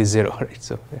it's actually 0, right?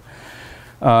 So,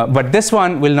 but this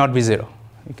one will not be 0.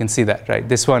 You can see that, right?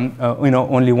 This one,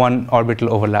 only one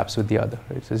orbital overlaps with the other.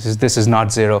 Right? So this is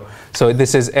not 0. So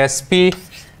this is SP,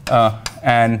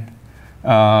 and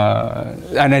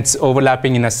it's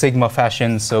overlapping in a sigma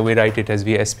fashion. So we write it as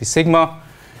VSP sigma,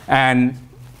 and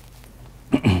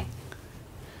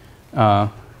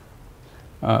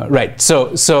right.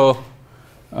 So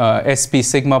SP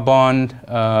sigma bond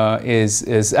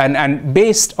is and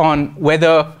based on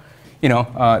whether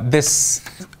this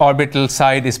orbital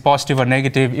side is positive or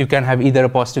negative, you can have either a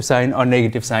positive sign or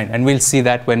negative sign, and we'll see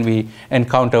that when we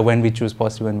encounter when we choose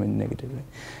positive and when negative. Right?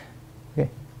 Okay,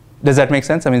 does that make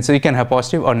sense? I mean, so you can have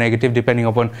positive or negative depending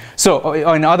upon. So,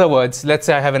 in other words, let's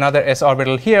say I have another s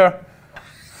orbital here.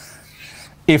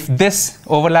 If this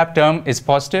overlap term is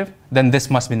positive, then this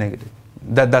must be negative.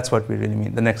 That's what we really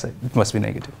mean. The next side, it must be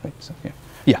negative. Right? So,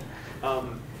 yeah.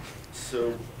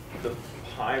 So the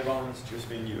pi bonds just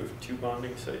mean you have 2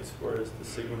 bonding sites, whereas the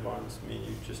sigma bonds mean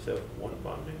you just have 1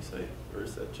 bonding site, or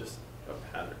is that just a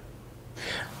pattern?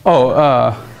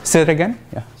 Oh, say it again.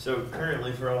 Yeah. So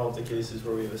currently, for all of the cases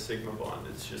where we have a sigma bond,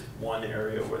 it's just one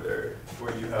area where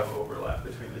you have overlap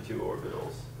between the 2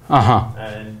 orbitals.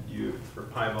 And for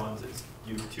pi bonds,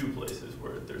 you have 2 places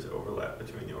where there's overlap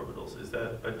between the orbitals. Is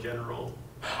that a general?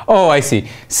 Oh, I see.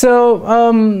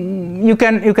 So you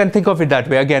can think of it that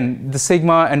way. Again, the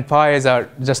sigma and pi's are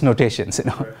just notations,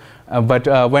 Right. But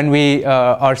when we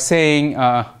are saying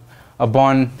a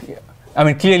bond, I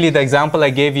mean, clearly the example I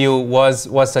gave you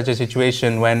was such a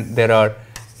situation when there are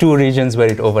 2 regions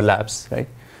where it overlaps, right?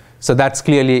 So that's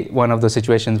clearly one of those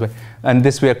situations where, and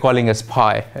this we are calling as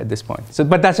pi at this point. So,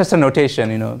 but that's just a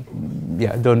notation,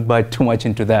 Yeah, don't buy too much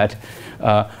into that.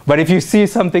 But if you see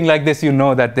something like this, you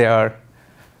know that they are.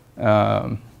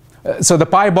 So the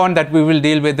pi bond that we will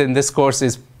deal with in this course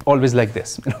is always like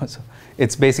this. So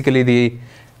it's basically the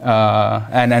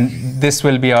and this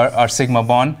will be our sigma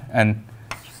bond,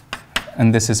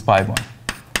 and this is pi bond.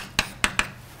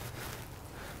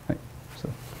 Right. So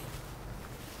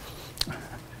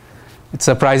it's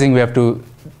surprising we have to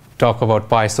talk about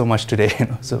pi so much today.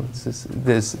 So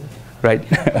this right.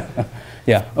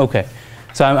 Yeah. Okay.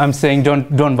 So I'm saying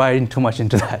don't buy in too much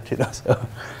into that. So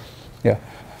yeah.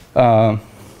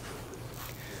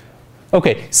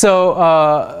 Okay. So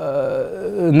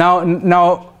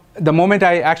now the moment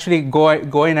I actually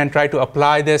go in and try to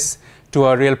apply this to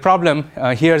a real problem,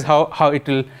 here's how it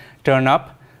will turn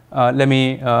up. Let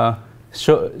me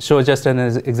show just an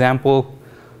example.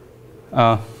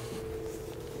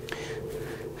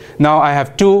 Now I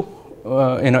have 2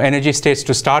 energy states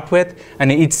to start with,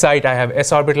 and in each site I have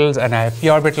s orbitals and I have p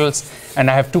orbitals, and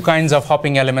I have 2 kinds of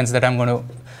hopping elements that I'm going to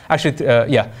actually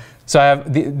So I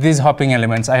have these hopping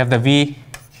elements. I have the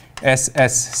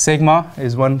VSS sigma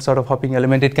is one sort of hopping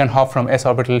element. It can hop from s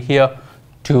orbital here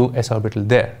to s orbital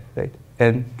there, right?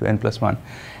 N to n plus 1.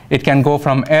 It can go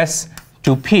from s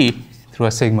to p through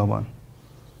a sigma bond,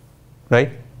 right?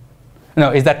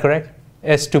 No, is that correct?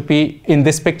 S to p in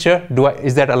this picture,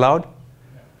 is that allowed?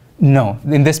 No,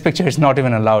 in this picture it's not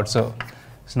even allowed, so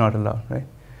it's not allowed, right?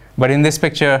 But in this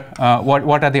picture,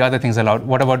 what are the other things allowed?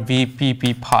 What about v, p,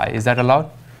 p, pi? Is that allowed?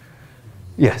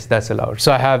 Yes, that's allowed.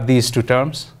 So I have these 2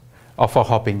 terms for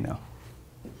hopping now.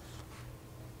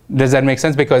 Does that make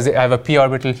sense? Because I have a p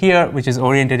orbital here, which is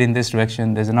oriented in this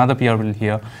direction. There's another p orbital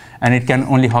here, and it can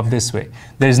only hop this way.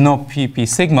 There is no p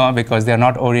sigma because they are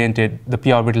not oriented. The p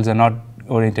orbitals are not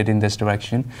oriented in this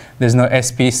direction. There's no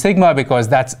sp sigma because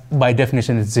that's by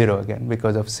definition it's 0 again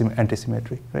because of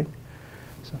antisymmetry, right?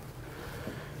 So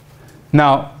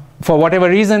now, for whatever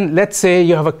reason, let's say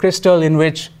you have a crystal in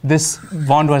which this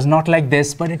bond was not like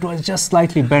this, but it was just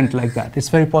slightly bent like that. It's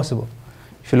very possible.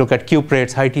 If you look at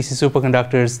cuprates, high TC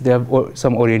superconductors, they have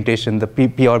some orientation. The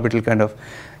p orbital kind of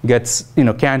gets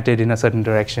canted in a certain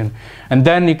direction. And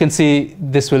then you can see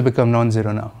this will become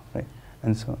non-zero now, right?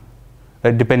 And so on.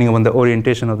 Right? Depending on the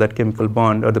orientation of that chemical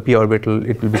bond or the p orbital,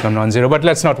 it will become non-zero. But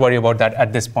let's not worry about that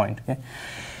at this point. Okay?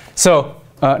 So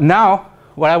now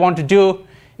what I want to do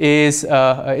is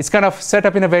it's kind of set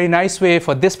up in a very nice way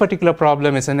for this particular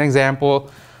problem. It's an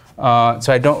example. So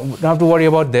I don't have to worry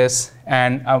about this.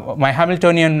 And my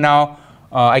Hamiltonian now,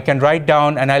 I can write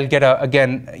down, and I'll get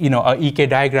again a EK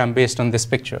diagram based on this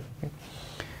picture. Okay?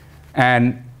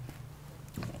 And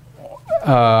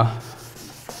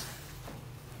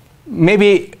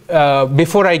maybe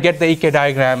before I get the EK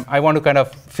diagram, I want to kind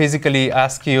of physically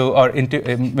ask you, or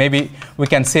maybe we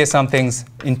can say some things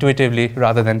intuitively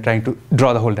rather than trying to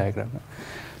draw the whole diagram.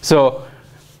 So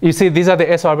you see, these are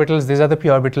the s orbitals, these are the p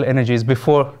orbital energies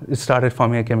before it started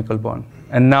forming a chemical bond.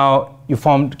 And now you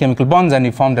formed chemical bonds and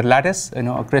you formed a lattice,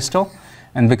 a crystal.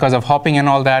 And because of hopping and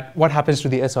all that, what happens to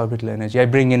the s orbital energy? I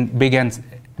bring in big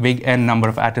N number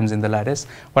of atoms in the lattice.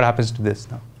 What happens to this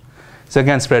now? So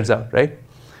again, spreads out, right?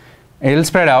 It will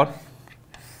spread out.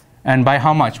 And by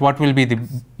how much? What will be the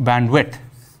bandwidth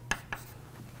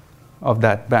of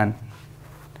that band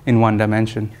in one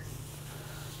dimension?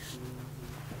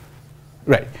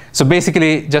 Right. So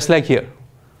basically, just like here,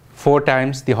 4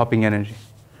 times the hopping energy,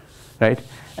 right?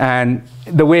 And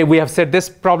the way we have set this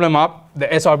problem up,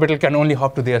 the s orbital can only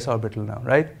hop to the s orbital now,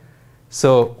 right?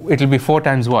 So it will be 4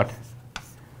 times what?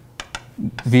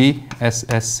 V s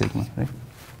s sigma, right?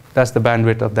 That's the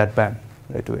bandwidth of that band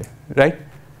right away, right?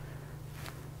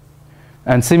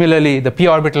 And similarly, the p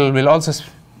orbital will also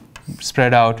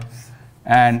spread out,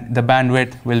 and the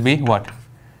bandwidth will be what?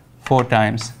 4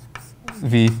 times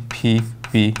v p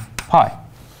p pi.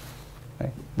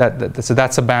 Right? So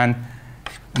that's a band,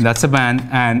 and that's a band,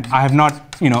 and I have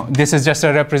not, this is just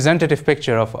a representative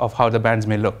picture of how the bands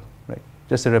may look, right?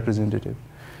 Just a representative.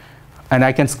 And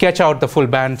I can sketch out the full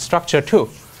band structure too.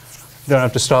 Don't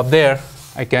have to stop there.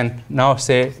 I can now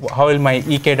say, how will my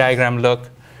EK diagram look?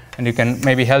 And you can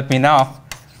maybe help me now.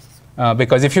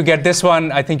 Because if you get this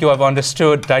one, I think you have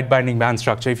understood tight binding band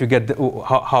structure. If you get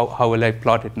how will I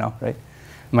plot it now, right?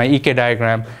 My EK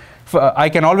diagram. I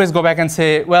can always go back and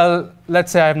say, well,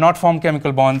 let's say I have not formed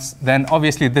chemical bonds. Then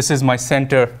obviously this is my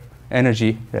center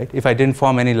energy, right? If I didn't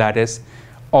form any lattice,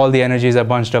 all the energies are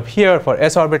bunched up here for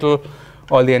s orbital.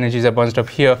 All the energies are bunched up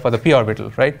here for the p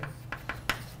orbital, right?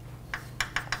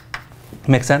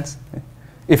 Makes sense?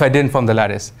 If I didn't form the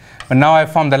lattice. But now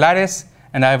I've formed the lattice,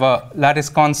 and I have a lattice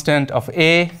constant of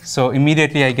A. So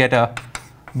immediately I get a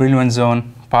Brillouin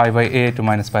zone pi by A to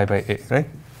minus pi by A, right?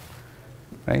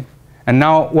 Right? And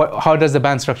now how does the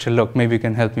band structure look? Maybe you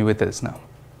can help me with this now.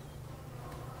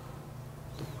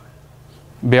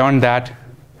 Beyond that,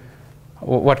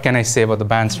 what can I say about the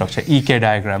band structure? EK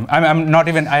diagram. I'm not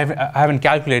even, I haven't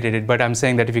calculated it, but I'm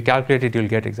saying that if you calculate it, you'll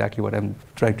get exactly what I'm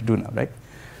trying to do now, right?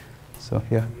 So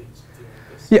yeah.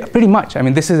 Yeah, pretty much. I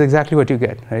mean, this is exactly what you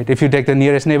get, right? If you take the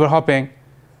nearest neighbor hopping,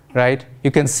 right,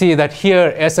 you can see that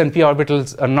here s and p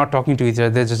orbitals are not talking to each other.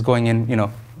 They're just going in,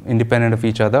 independent of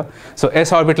each other. So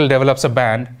s orbital develops a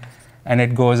band, and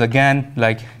it goes again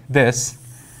like this,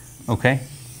 okay?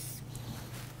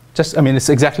 It's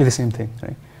exactly the same thing,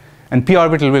 right? And p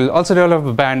orbital will also develop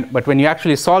a band, but when you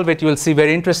actually solve it, you will see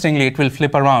very interestingly, it will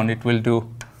flip around. It will do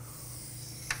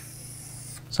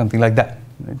something like that,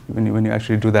 right? When you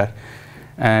actually do that.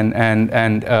 And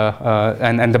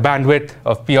the bandwidth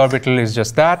of p orbital is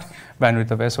just that. Bandwidth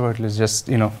of s orbital is just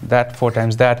that 4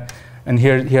 times that. And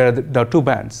here are the 2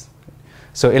 bands.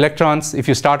 So electrons, if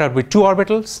you start out with 2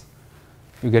 orbitals,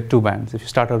 you get 2 bands. If you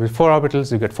start out with 4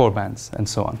 orbitals, you get 4 bands, and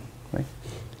so on. Right?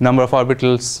 Number of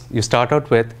orbitals you start out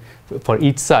with for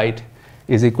each site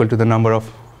is equal to the number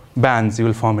of bands you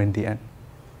will form in the end.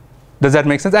 Does that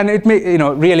make sense? And it may,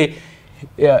 really.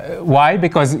 Why?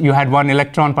 Because you had 1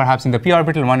 electron perhaps in the p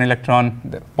orbital, 1 electron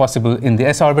possible in the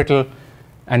s orbital,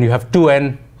 and you have 2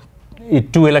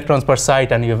 electrons per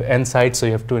site, and you have n sites, so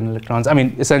you have 2 electrons. I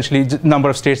mean, essentially, number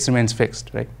of states remains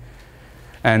fixed, right?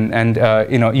 And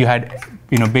you had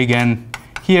big N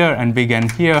here and big N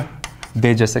here.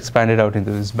 They just expanded out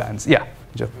into these bands. Yeah,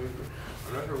 Joe.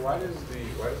 I'm not sure why does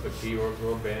the p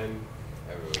orbital band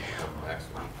have a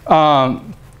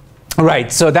maximum?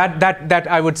 Right. So that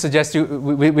I would suggest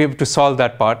we have to solve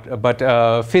that part. But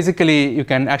physically, you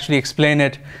can actually explain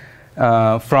it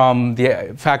from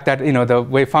the fact that the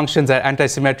wave functions are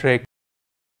antisymmetric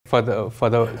for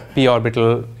the p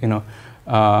orbital.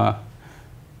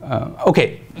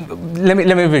 Okay. Let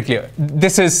me be clear.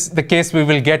 This is the case we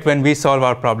will get when we solve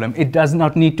our problem. It does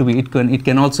not need to be. It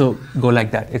can also go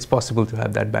like that. It's possible to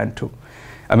have that band too.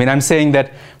 I mean, I'm saying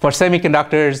that for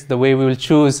semiconductors, the way we will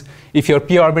choose, if your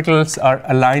p orbitals are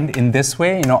aligned in this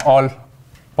way, all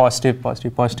positive,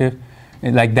 positive, positive,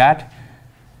 like that,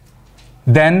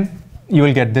 then you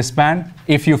will get this band.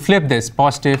 If you flip this,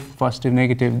 positive, positive,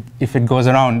 negative, if it goes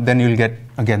around, then you'll get,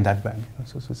 again, that band.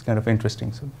 So it's kind of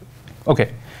interesting. So,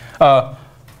 okay.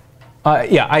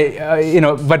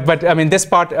 Yeah, but I mean, this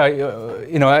part,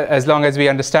 as long as we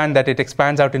understand that it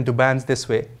expands out into bands this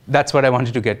way, that's what I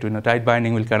wanted to get to. Tight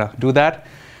binding will kind of do that.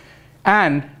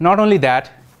 And not only that,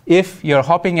 if your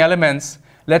hopping elements,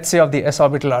 let's say of the s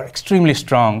orbital, are extremely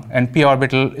strong, and p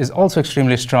orbital is also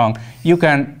extremely strong, you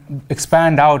can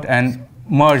expand out and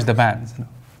merge the bands.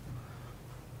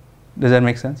 Does that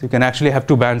make sense? You can actually have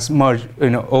two bands merge,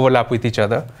 overlap with each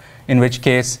other, in which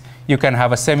case you can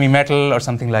have a semi-metal or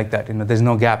something like that. There's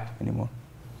no gap anymore,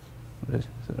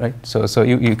 right? So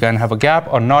you can have a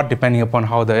gap or not, depending upon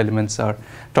how the elements are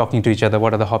talking to each other,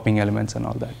 what are the hopping elements and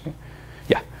all that.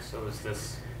 Yeah. So is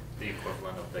this the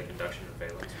equivalent of the conduction and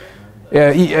valence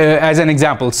band? As an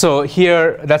example. So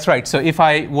here, that's right. So if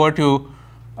I were to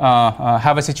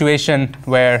have a situation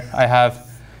where I have,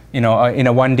 in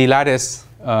a 1D lattice,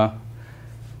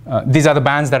 these are the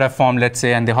bands that are formed, let's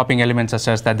say, and the hopping elements are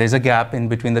such that there's a gap in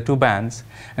between the two bands.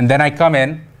 And then I come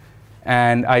in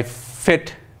and I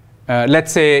fit,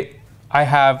 let's say I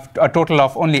have a total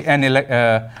of only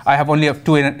I have only of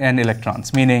 2 n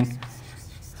electrons, meaning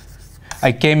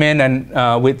I came in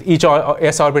and with each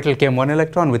s orbital came 1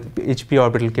 electron, with each p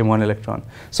orbital came 1 electron.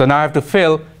 So now I have to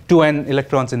fill 2 n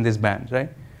electrons in this band, right?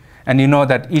 And you know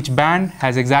that each band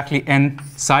has exactly n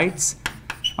sites,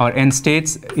 or n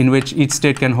states, in which each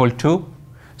state can hold 2.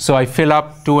 So I fill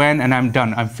up 2n and I'm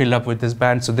done. I'm filled up with this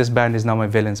band. So this band is now my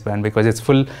valence band because it's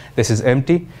full. This is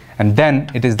empty. And then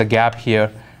it is the gap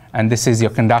here. And this is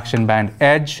your conduction band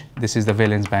edge. This is the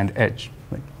valence band edge.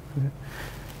 Right.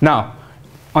 Now,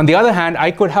 on the other hand, I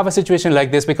could have a situation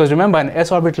like this because remember, an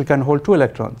s orbital can hold 2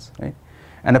 electrons, right?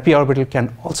 And a p orbital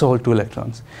can also hold 2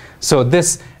 electrons. So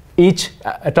each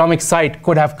atomic site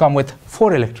could have come with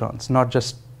 4 electrons, not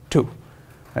just 2.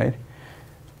 Right?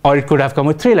 Or it could have come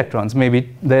with 3 electrons. Maybe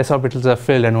the s orbitals are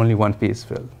filled and only 1p is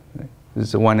filled. Right? This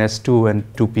is 1s2 and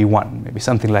 2p1, maybe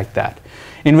something like that.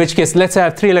 In which case, let's say I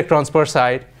have 3 electrons per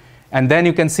side, and then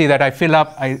you can see that I fill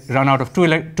up, I run out of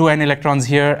 2n electrons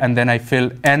here, and then I fill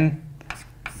n,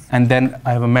 and then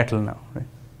I have a metal now.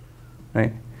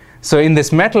 Right? So in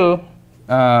this metal,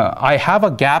 I have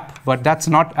a gap, but that's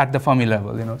not at the Fermi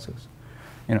level.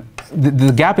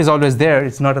 The gap is always there.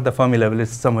 It's not at the Fermi level.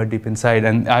 It's somewhere deep inside.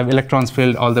 And I have electrons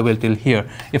filled all the way till here.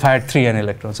 If I had 3 n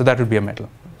electrons, so that would be a metal.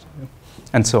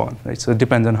 And so on. Right? So it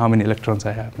depends on how many electrons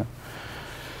I have now.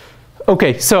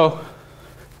 OK, so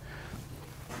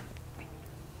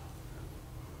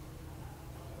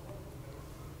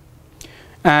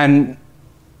and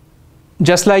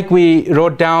just like we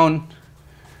wrote down,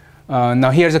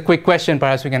 now here's a quick question.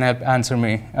 Perhaps we can help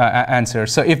answer.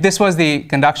 So if this was the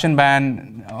conduction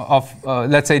band of,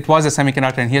 let's say it was a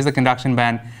semiconductor, and here's the conduction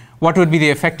band, what would be the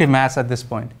effective mass at this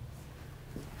point?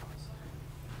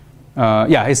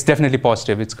 Yeah, it's definitely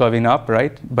positive. It's curving up,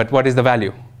 right? But what is the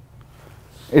value?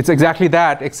 It's exactly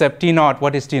that, except T naught.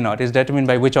 What is T naught? It's determined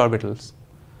by which orbitals?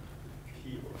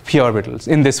 P orbitals,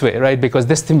 in this way, right? Because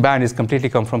this thin band is completely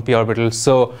come from p orbitals.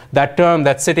 So that term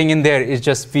that's sitting in there is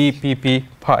just v p p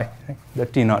pi, right? The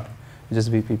T naught is just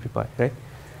v p p pi, right?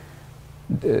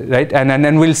 Right? And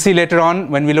then we'll see later on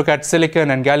when we look at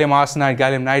silicon and gallium arsenide,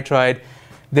 gallium nitride,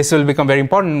 this will become very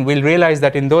important. We'll realize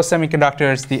that in those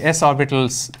semiconductors, the s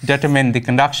orbitals determine the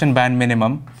conduction band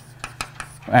minimum,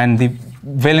 and the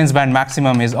valence band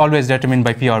maximum is always determined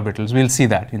by p orbitals. We'll see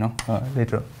that,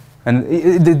 later on. And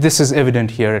this is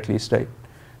evident here, at least, right?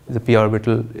 The p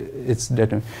orbital, it's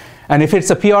determined. And if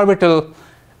it's a p orbital,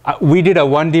 we did a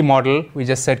 1D model. We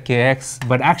just said kx.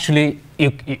 But actually,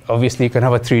 obviously, you can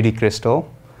have a 3D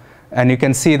crystal. And you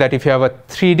can see that if you have a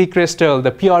 3D crystal,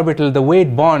 the p orbital, the way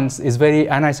it bonds is very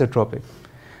anisotropic.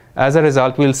 As a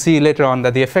result, we'll see later on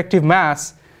that the effective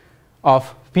mass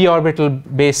of p orbital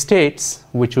based states,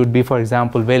 which would be, for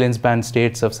example, valence band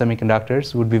states of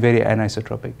semiconductors, would be very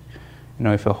anisotropic.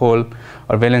 If a hole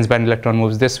or valence band electron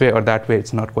moves this way or that way,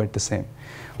 it's not quite the same.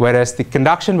 Whereas the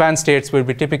conduction band states will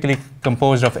be typically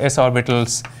composed of s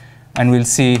orbitals, and we'll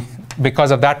see because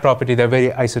of that property, they're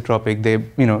very isotropic. They,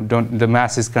 the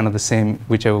mass is kind of the same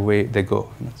whichever way they go.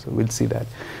 So we'll see that.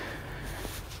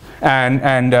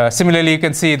 And similarly, you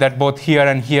can see that both here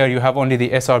and here, you have only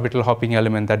the s orbital hopping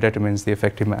element that determines the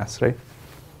effective mass, right?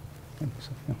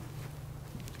 So,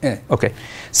 yeah. Okay,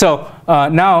 so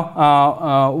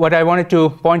now what I wanted to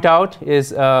point out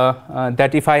is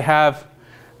that if I have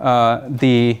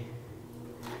the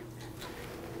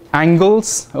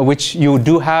angles, which you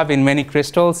do have in many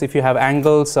crystals. If you have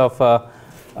angles of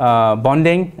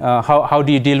bonding, how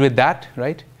do you deal with that,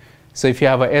 right? So if you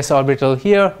have a s orbital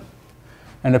here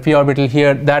and a p orbital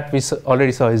here, that we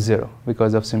already saw is 0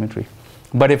 because of symmetry.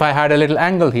 But if I had a little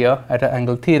angle here at an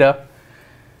angle theta,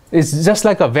 it's just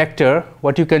like a vector.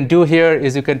 What you can do here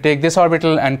is you can take this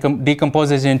orbital and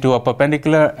decompose it into a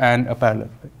perpendicular and a parallel.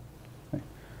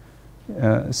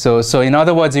 So in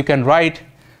other words, you can write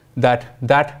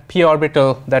that p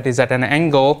orbital that is at an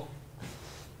angle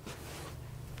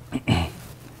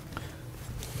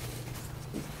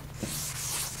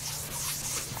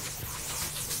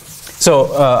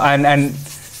so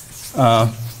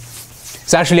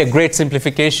it's actually a great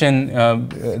simplification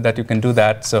that you can do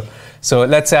that. So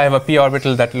let's say I have a p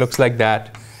orbital that looks like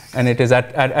that, and it is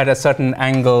at a certain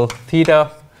angle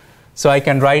theta. So I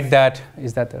can write that.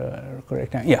 Is that the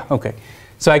correct? Yeah. Okay.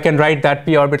 So I can write that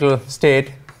p orbital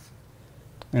state,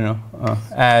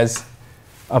 as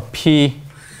a p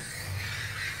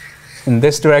in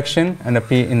this direction and a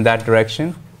p in that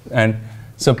direction. And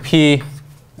so p,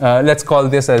 let's call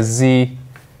this as z,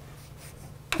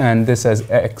 and this as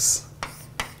x.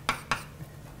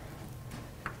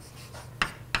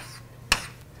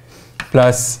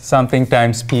 Plus something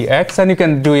times px, and you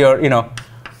can do your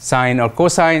sine or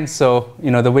cosine. So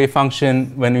the wave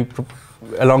function when we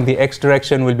along the x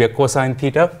direction will be a cosine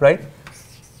theta, right?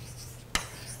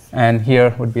 And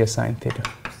here would be a sine theta.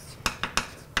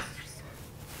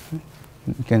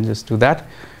 You can just do that.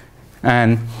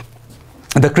 And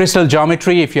the crystal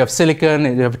geometry, if you have silicon,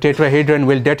 if you have a tetrahedron,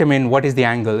 will determine what is the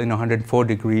angle, 104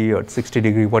 degree or 60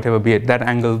 degree, whatever be it. That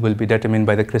angle will be determined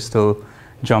by the crystal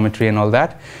geometry and all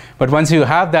that. But once you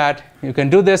have that, you can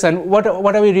do this. And what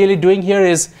are we really doing here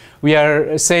is we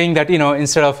are saying that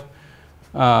instead of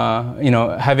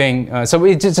having so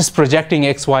we're just projecting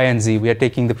x, y, and z. We are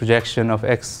taking the projection of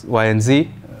x, y, and z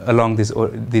along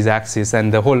these axes,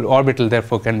 and the whole orbital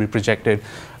therefore can be projected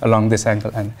along this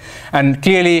angle. And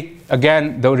clearly,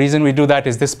 again, the reason we do that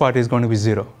is this part is going to be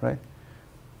 0, right?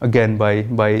 Again, by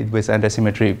this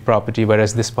antisymmetry property,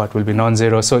 whereas this part will be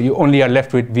non-zero. So you only are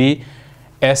left with v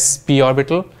s p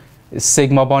orbital is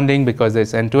sigma bonding because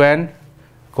it's end-to-end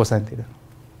cosine theta,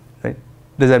 right?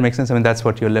 Does that make sense? I mean, that's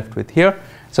what you're left with here.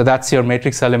 So that's your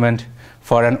matrix element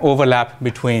for an overlap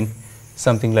between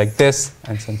something like this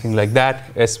and something like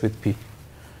that, s with p,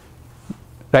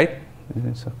 right?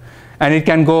 So, and it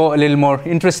can go a little more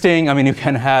interesting. I mean, you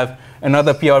can have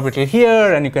another p orbital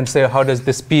here, and you can say, how does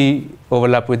this p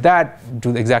overlap with that?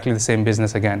 Do exactly the same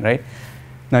business again, right?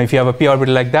 Now, if you have a p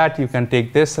orbital like that, you can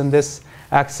take this and this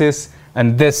axis,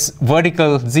 and this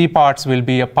vertical z parts will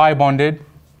be a pi bonded,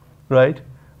 right,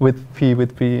 with p,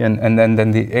 and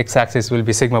then the x-axis will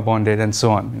be sigma bonded, and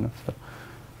so on. So,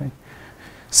 right?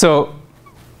 So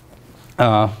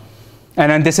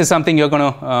and then this is something you're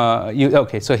going to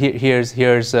okay. So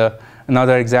here's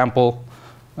another example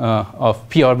of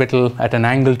p orbital at an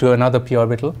angle to another p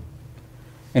orbital,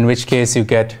 in which case you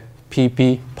get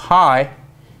pp pi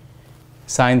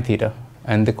sine theta,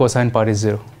 and the cosine part is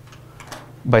 0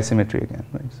 by symmetry again,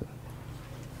 right? So,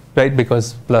 right,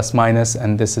 because plus minus,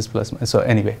 and this is plus minus. So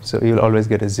anyway, so you'll always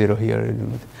get a 0 here.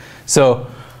 So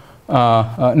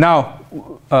now,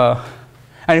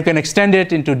 and you can extend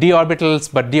it into d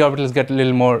orbitals, but d orbitals get a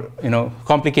little more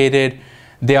complicated.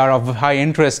 They are of high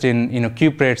interest in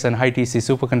cuprates and high TC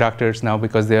superconductors now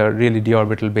because they are really d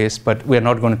orbital based. But we are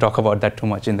not going to talk about that too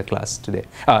much in the class today,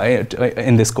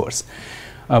 in this course.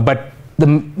 But the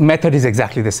method is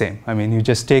exactly the same. I mean, you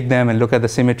just take them and look at the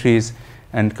symmetries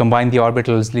and combine the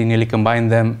orbitals, linearly combine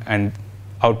them, and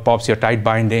out pops your tight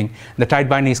binding. The tight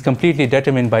binding is completely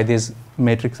determined by these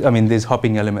matrix, these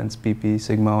hopping elements, pp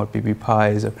sigma or pp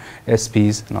pi's or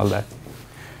sps and all that.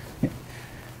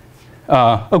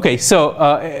 Yeah. Okay, so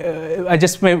I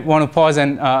just may want to pause,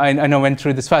 and I know I went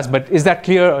through this fast, but is that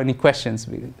clear? Any questions?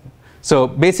 So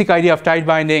basic idea of tight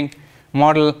binding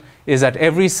model is at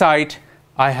every site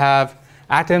I have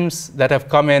atoms that have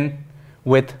come in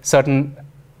with certain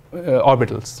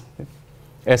orbitals,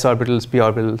 s orbitals, p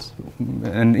orbitals,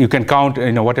 and you can count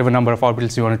whatever number of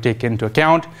orbitals you want to take into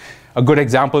account. A good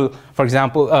example, for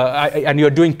example, and you're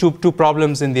doing two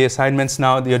problems in the assignments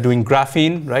now. You're doing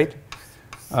graphene, right,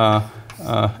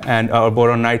 and or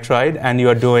boron nitride, and you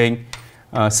are doing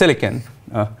silicon.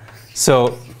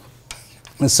 So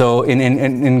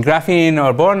in graphene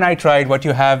or boron nitride, what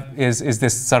you have is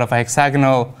this sort of a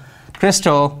hexagonal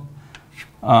crystal,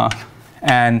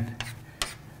 and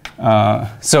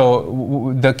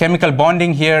so the chemical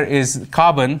bonding here is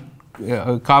carbon.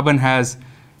 Carbon has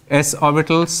s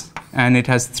orbitals, and it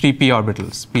has 3 p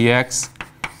orbitals: px,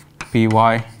 py,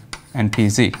 and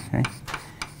pz. Right?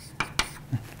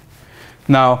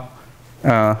 Now,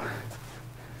 and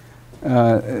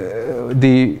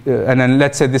then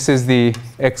let's say this is the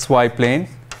xy plane.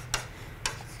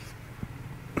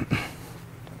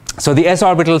 So the s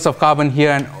orbitals of carbon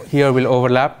here and here will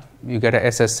overlap. You get a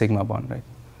SS sigma bond, right?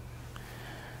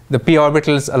 The p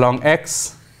orbitals along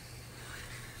x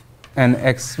and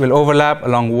x will overlap,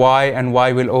 along y and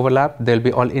y will overlap. They'll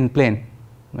be all in plane,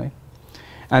 right?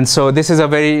 And so this is a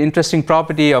very interesting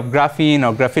property of graphene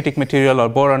or graphitic material or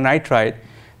boron nitride,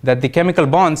 that the chemical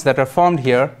bonds that are formed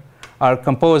here are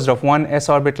composed of one s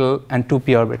orbital and two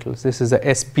p orbitals. This is a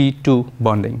sp2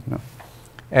 bonding,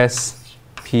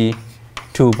 sp2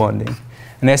 bonding.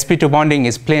 And sp2 bonding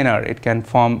is planar. It can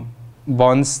form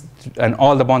bonds, and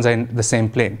all the bonds are in the same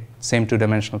plane, same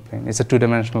two-dimensional plane. It's a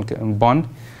two-dimensional bond.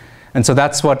 And so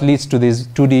that's what leads to these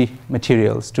 2D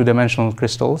materials, two-dimensional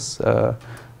crystals.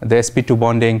 The sp2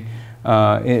 bonding,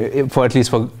 for at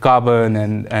least for carbon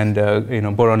and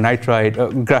boron nitride,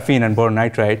 graphene and boron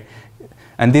nitride.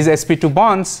 And these sp2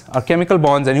 bonds are chemical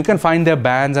bonds, and you can find their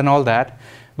bands and all that.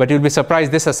 But you'll be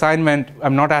surprised, this assignment,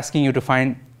 I'm not asking you to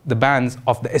find the bands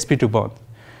of the sp2 bond.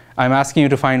 I'm asking you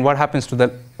to find what happens to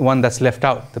the one that's left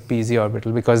out, the pz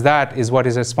orbital, because that is what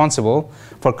is responsible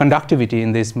for conductivity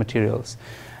in these materials.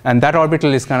 And that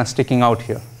orbital is kind of sticking out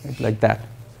here, right, like that.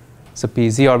 It's a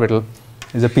pz orbital.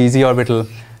 It's a pz orbital.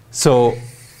 So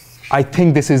I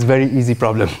think this is very easy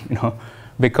problem,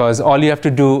 because all you have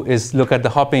to do is look at the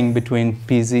hopping between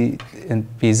pz and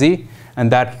pz,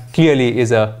 and that clearly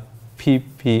is a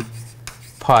pp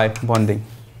pi bonding.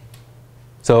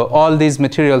 So all these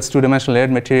materials, two-dimensional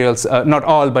layered materials, not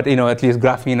all, but at least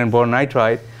graphene and boron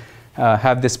nitride,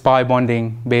 have this pi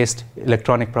bonding based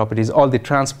electronic properties. All the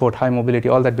transport, high mobility,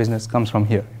 all that business comes from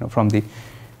here, from the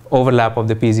overlap of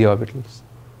the pz orbitals.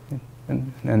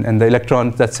 And the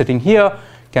electron that's sitting here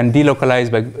can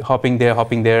delocalize by hopping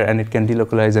there, and it can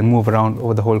delocalize and move around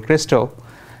over the whole crystal.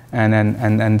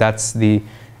 And that's the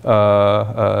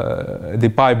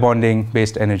pi bonding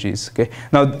based energies. Okay.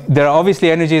 Now there are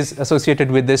obviously energies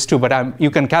associated with this too, but you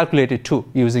can calculate it too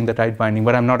using the tight binding.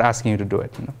 But I'm not asking you to do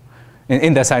it,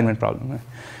 in the assignment problem. Right?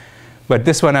 But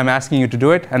this one I'm asking you to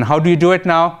do it. And how do you do it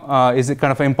now? Is it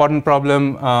kind of an important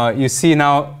problem? You see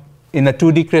now in the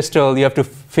 2D crystal, you have to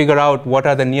figure out what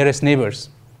are the nearest neighbors,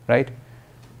 right?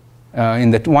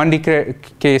 In the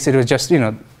 1D case, it was just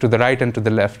to the right and to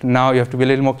the left. Now you have to be a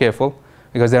little more careful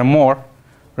because there are more.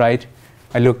 Right?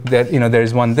 I look there,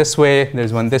 there's one this way,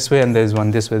 there's one this way, and there's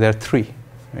one this way. There are three.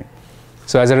 Right?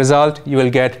 So as a result, you will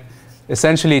get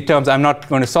essentially terms. I'm not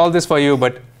going to solve this for you,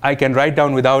 but I can write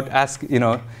down without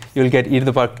you'll get e to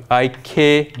the power I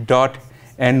k dot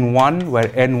n1, where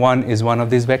n1 is one of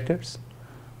these vectors,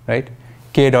 right?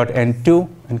 K dot n2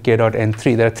 and k dot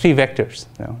n3. There are three vectors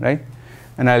now, right?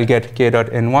 And I'll get k dot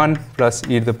n1 plus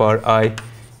e to the power I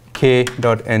k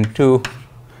dot n2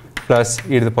 plus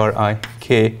e to the power I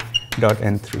k dot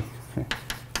n3. Okay.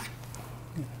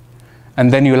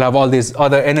 And then you'll have all these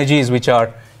other energies which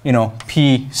are,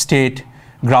 p state,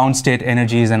 ground state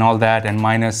energies and all that, and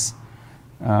minus,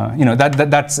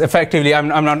 that's effectively,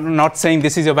 I'm not saying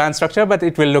this is your band structure, but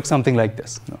it will look something like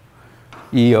this.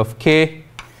 E of k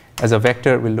as a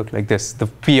vector will look like this. The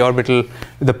p orbital,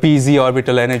 the pz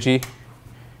orbital energy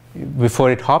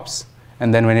before it hops,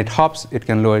 and then when it hops, it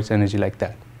can lower its energy like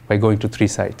that by going to 3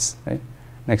 sites, right?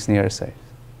 Next nearest site.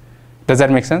 Does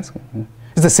that make sense?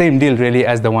 It's the same deal really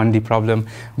as the 1D problem,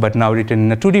 but now written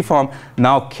in a 2D form.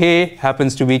 Now k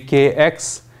happens to be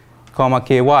kx, comma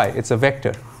ky. It's a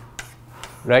vector,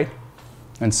 right?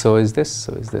 And so is this,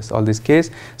 all these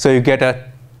k's. So you get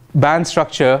a band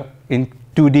structure in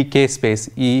 2D k space,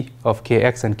 E of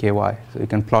kx and ky. So you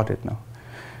can plot it now.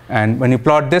 And when you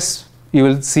plot this, you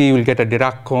will see you will get a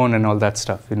Dirac cone and all that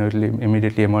stuff. It will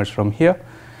immediately emerge from here.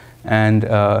 And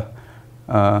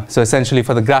so essentially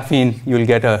for the graphene, you will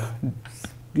get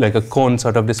like a cone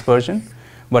sort of dispersion.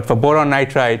 But for boron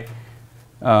nitride,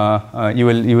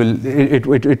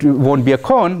 it won't be a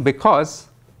cone because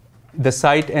the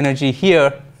site energy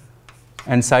here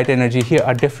and site energy here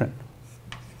are different.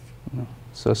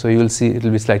 So you will see it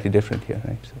will be slightly different here,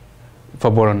 right? So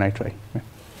for boron nitride. Right?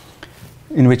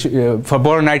 In which, for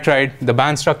boron nitride, the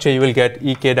band structure you will get,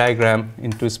 EK diagram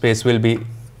into space will be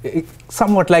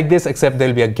somewhat like this, except there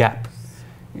will be a gap.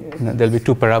 There will be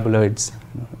 2 paraboloids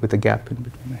with a gap in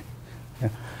between.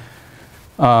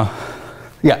 Right?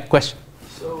 Yeah, question?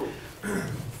 So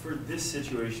for this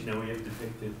situation that we have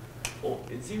depicted,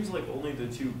 it seems like only the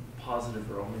 2 positive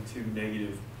or only 2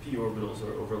 negative p orbitals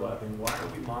are overlapping. Why are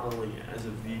we modeling it as a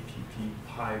VPP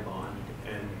pi bond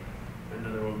and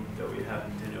another one that we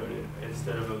haven't denoted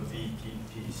instead of a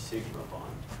VPP sigma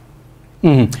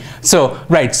bond? So,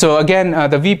 right. So again,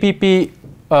 the VPP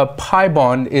pi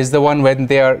bond is the one when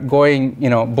they are going,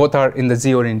 both are in the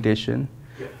z orientation,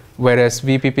 whereas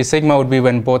VPP sigma would be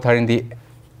when both are in the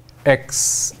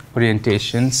x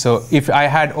orientation. So if I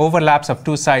had overlaps of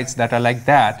two sides that are like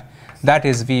that, that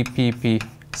is VPP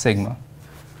sigma.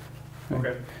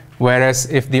 Okay. Whereas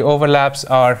if the overlaps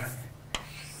are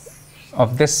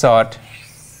of this sort,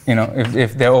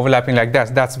 if they're overlapping like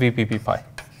that, that's VPP pi.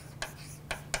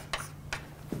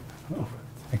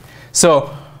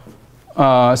 So,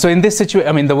 so in this situation,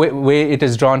 I mean, the way it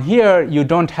is drawn here, you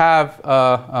don't have,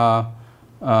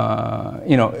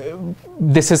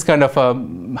 this is kind of a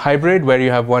hybrid where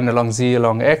you have one along z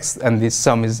along x, and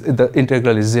the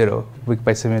integral is 0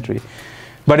 by symmetry.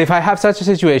 But if I have such a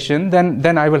situation,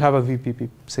 then I will have a VPP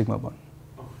sigma bond.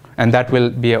 And that will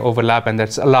be an overlap, and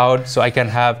that's allowed. So I can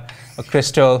have a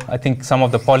crystal. I think some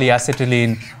of the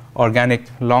polyacetylene organic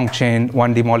long chain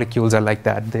 1D molecules are like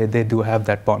that. They do have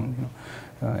that bond,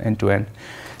 end to end.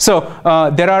 So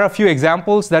there are a few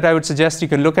examples that I would suggest you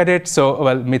can look at it. So,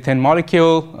 well, methane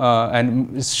molecule,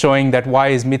 and showing that why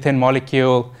is methane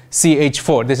molecule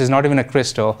CH4? This is not even a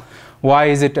crystal. Why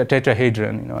is it a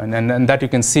tetrahedron? And that you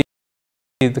can see.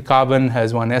 The carbon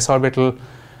has one s orbital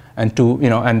and two,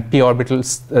 and p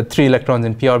orbitals, 3 electrons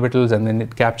in p orbitals, and then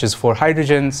it captures 4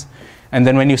 hydrogens. And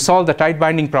then when you solve the tight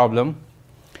binding problem,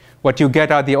 what you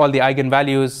get are all the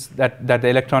eigenvalues that the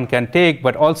electron can take,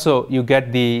 but also you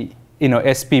get the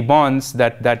sp bonds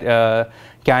that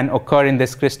can occur in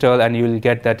this crystal, and you will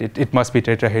get that it must be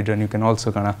tetrahedron. You can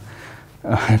also kind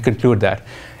of conclude that.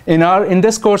 In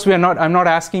this course, I'm not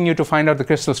asking you to find out the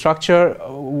crystal structure.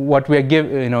 What we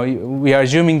are we are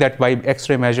assuming that by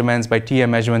X-ray measurements, by TM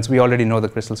measurements, we already know the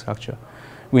crystal structure.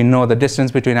 We know the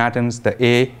distance between atoms, the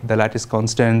A, the lattice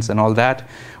constants, and all that.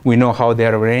 We know how they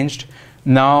are arranged.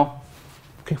 Now,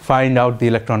 find out the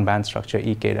electron band structure,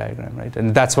 EK diagram, right?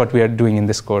 And that's what we are doing in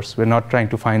this course. We're not trying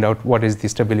to find out what is the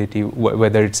stability,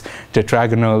 whether it's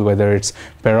tetragonal, whether it's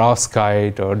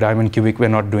perovskite or diamond cubic. We're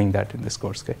not doing that in this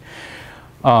course, okay?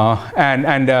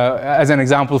 As an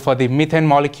example, for the methane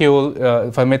molecule,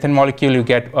 you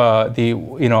get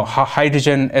the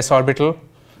hydrogen s orbital,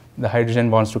 the hydrogen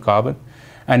bonds to carbon,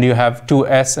 and you have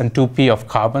 2s and 2p of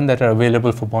carbon that are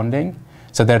available for bonding.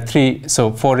 So there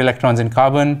are 4 electrons in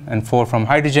carbon and 4 from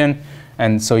hydrogen,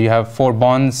 and so you have 4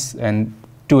 bonds and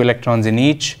 2 electrons in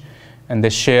each, and they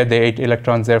share the 8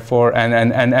 electrons therefore,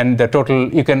 and the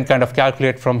total you can kind of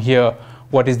calculate from here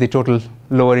what is the total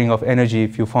lowering of energy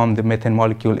if you form the methane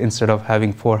molecule instead of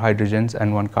having 4 hydrogens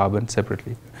and 1 carbon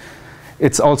separately.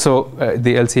 It's also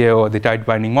the LCA or the tight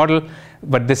binding model,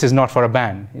 but this is not for a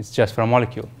band. It's just for a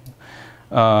molecule.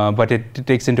 But it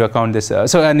takes into account this.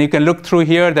 And you can look through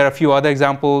here. There are a few other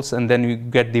examples, and then you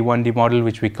get the 1D model,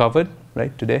 which we covered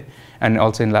right today, and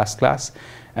also in last class.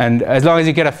 And as long as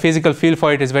you get a physical feel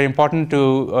for it, it's very important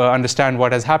to understand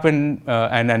what has happened,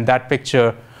 and that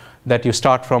picture that you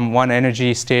start from one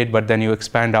energy state, but then you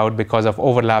expand out because of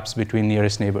overlaps between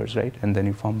nearest neighbors, right? And then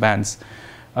you form bands.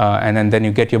 And then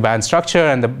you get your band structure.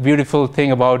 And the beautiful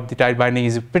thing about the tight binding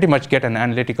is you pretty much get an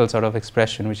analytical sort of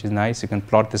expression, which is nice. You can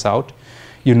plot this out.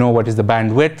 You know what is the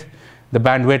bandwidth. The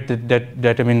bandwidth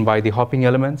determined by the hopping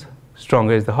elements.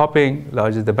 Stronger is the hopping,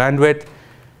 larger is the bandwidth.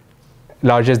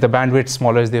 Larger is the bandwidth,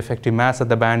 smaller is the effective mass at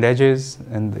the band edges,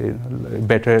 and the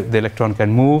better the electron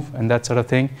can move, and that sort of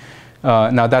thing.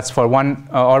 Now that's for one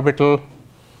orbital.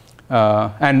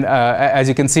 As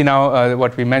you can see now,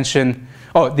 what we mentioned.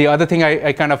 Oh, the other thing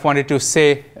I kind of wanted to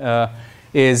say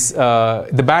is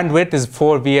the bandwidth is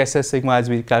 4 VSS sigma as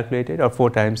we calculated, or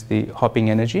 4 times the hopping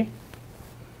energy.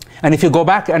 And if you go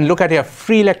back and look at a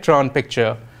free electron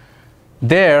picture,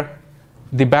 there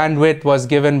the bandwidth was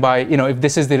given by, if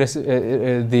this is the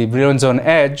Brillouin zone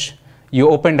edge, you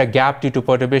opened a gap due to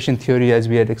perturbation theory as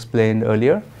we had explained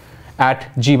earlier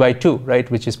at g by 2, right,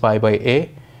 which is pi by a.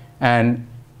 And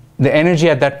the energy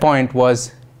at that point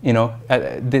was,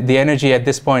 the energy at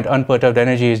this point, unperturbed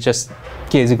energy, is just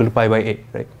k is equal to pi by a,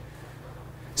 right?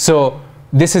 So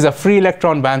this is a free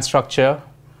electron band structure,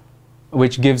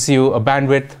 which gives you a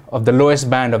bandwidth of the lowest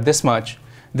band of this much.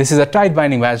 This is a tight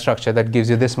binding band structure that gives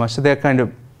you this much. So they're kind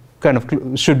of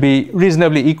should be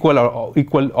reasonably equal or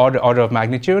equal order of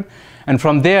magnitude. And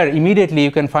from there, immediately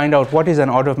you can find out what is an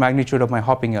order of magnitude of my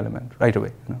hopping element right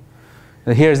away.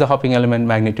 Here's the hopping element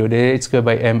magnitude, h squared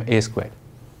by m a squared.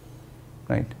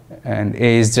 Right? And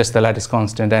a is just the lattice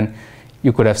constant, and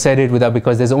you could have said it without,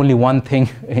 because there's only one thing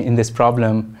in this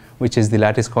problem, which is the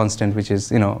lattice constant, which is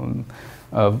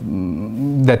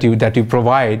that you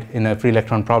provide in a free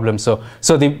electron problem. So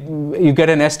you get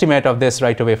an estimate of this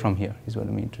right away from here, is what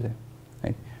I mean to say.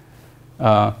 Right?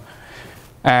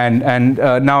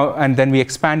 And then we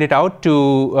expand it out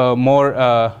to more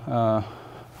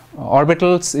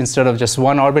orbitals instead of just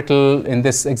one orbital. In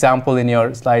this example in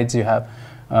your slides you have,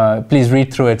 please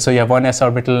read through it. So you have one s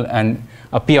orbital and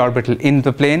a p orbital in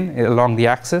the plane along the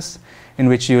axis, in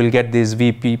which you will get these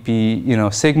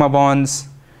VPP sigma bonds,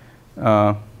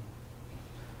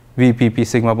 VPP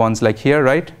sigma bonds like here,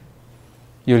 right?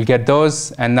 You'll get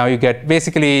those, and now you get,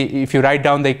 basically, if you write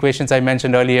down the equations I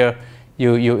mentioned earlier,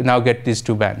 you now get these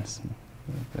two bands.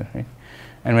 Right?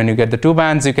 And when you get the two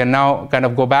bands, you can now kind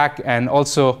of go back and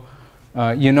also,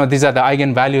 these are the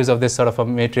eigenvalues of this sort of a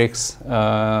matrix.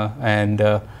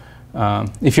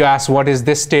 If you ask what is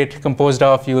this state composed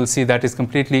of, you will see that it's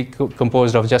completely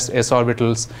composed of just s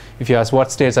orbitals. If you ask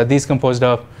what states are these composed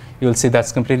of, you will see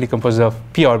that's completely composed of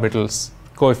p orbitals.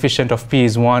 Coefficient of p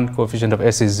is 1, coefficient of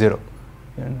s is 0.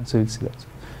 So you'll see that.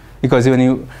 Because when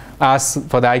you ask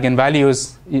for the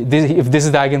eigenvalues, if this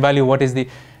is the eigenvalue, what is the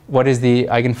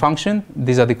eigenfunction?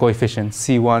 These are the coefficients.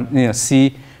 C1,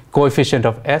 C coefficient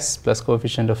of s plus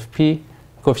coefficient of p.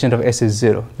 Coefficient of s is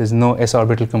 0. There's no s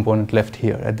orbital component left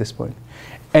here at this point.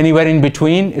 Anywhere in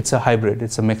between, it's a hybrid.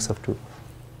 It's a mix of two.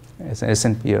 S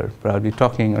and p are probably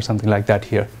talking or something like that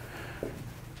here.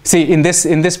 See, in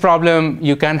this problem,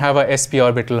 you can have a sp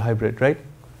orbital hybrid, right?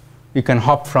 You can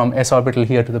hop from s orbital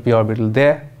here to the p orbital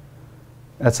there.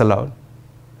 That's allowed.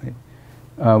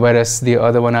 Right? Whereas the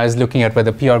other one I was looking at where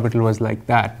the p orbital was like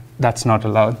that, that's not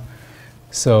allowed.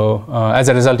 So as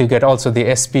a result, you get also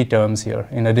the sp terms here.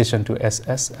 In addition to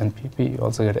ss and pp, you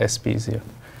also get sps here.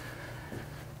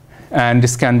 And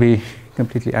this can be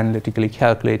completely analytically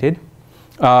calculated.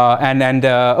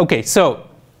 Okay, so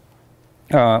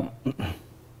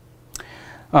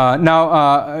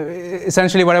now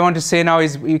essentially what I want to say now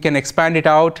is you can expand it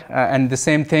out and the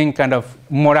same thing, kind of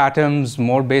more atoms,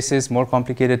 more bases, more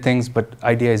complicated things, but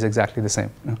idea is exactly the same.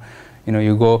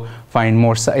 You go find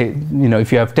more,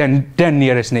 if you have 10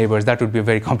 nearest neighbors, that would be a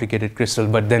very complicated crystal,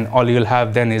 but then all you'll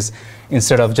have then is,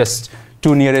 instead of just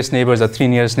 2 nearest neighbors or 3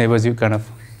 nearest neighbors, you kind of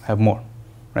have more,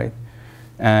 right?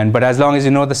 But as long as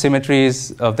you know the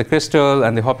symmetries of the crystal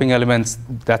and the hopping elements,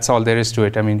 that's all there is to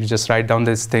it. I mean, you just write down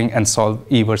this thing and solve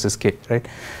E versus K, right?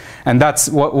 And that's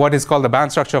what is called the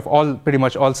band structure of pretty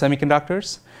much all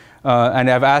semiconductors. And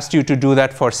I've asked you to do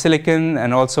that for silicon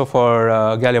and also for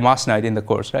gallium arsenide in the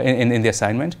course, right? in the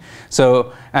assignment.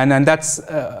 So, and that's,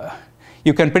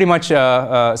 you can pretty much,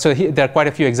 so there are quite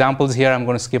a few examples here. I'm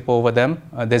going to skip over them.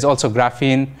 There's also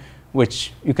graphene,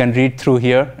 which you can read through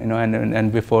here,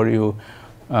 and before you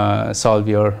solve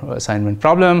your assignment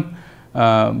problem.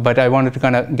 But I wanted to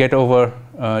kind of get over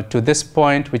to this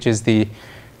point, which is the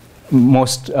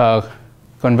most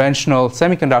conventional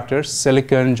semiconductors,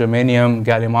 silicon, germanium,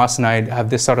 gallium arsenide,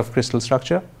 have this sort of crystal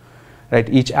structure, right?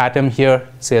 Each atom here,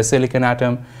 say a silicon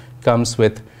atom, comes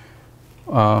with,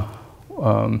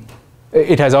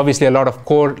 it has obviously a lot of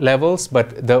core levels,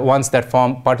 but the ones that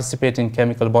participate in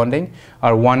chemical bonding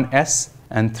are 1s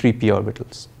and 3p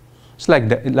orbitals. It's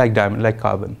like diamond, like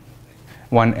carbon.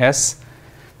 1s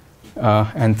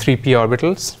and 3p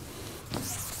orbitals.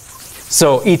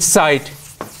 So each site,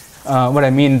 what I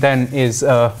mean then is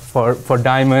for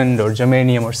diamond or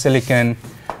germanium or silicon,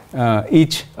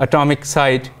 each atomic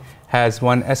site has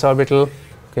 1 s orbital,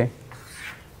 okay,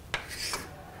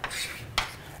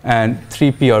 and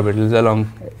 3p orbitals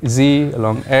along z,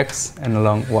 along x, and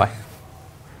along y.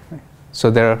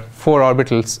 So there are 4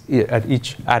 orbitals at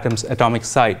each atom's atomic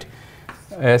site: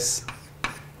 s,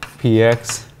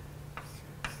 px,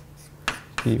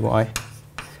 py,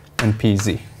 and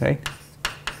pz, right?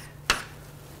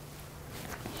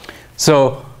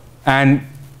 So, and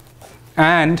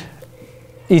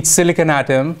each silicon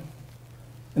atom,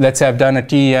 let's say I've done a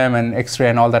TEM and X-ray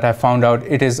and all that, I found out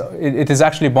it is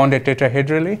actually bonded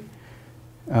tetrahedrally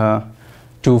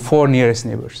to 4 nearest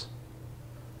neighbors,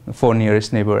 4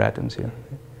 nearest neighbor atoms here.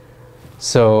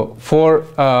 So 4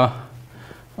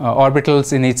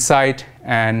 orbitals in each site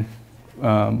and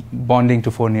bonding to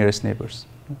 4 nearest neighbors.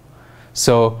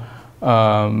 So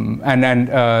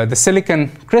the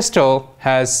silicon crystal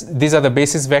has, these are the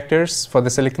basis vectors for the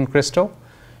silicon crystal.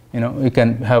 You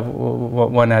can have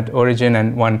one at origin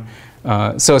and one.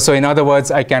 So in other words,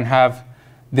 I can have,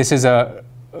 this is a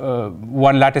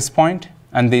one lattice point,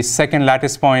 and the second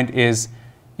lattice point is,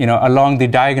 along the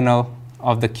diagonal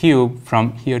of the cube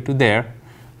from here to there,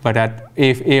 but at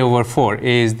a over 4. A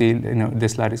is the,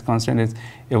 this lattice constant is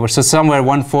a over. So somewhere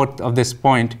 1/4 of this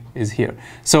point is here.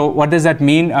 So what does that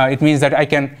mean? It means that I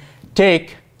can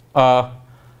take a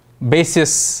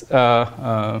basis.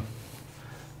 Okay,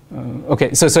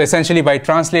 so essentially by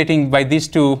translating by these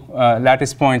 2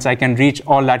 lattice points, I can reach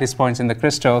all lattice points in the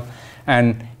crystal,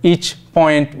 And each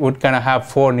point would kind of have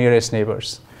 4 nearest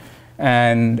neighbors.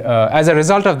 And as a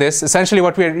result of this, essentially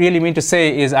what we really mean to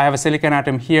say is I have a silicon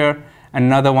atom here, and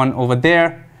another one over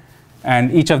there,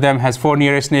 and each of them has 4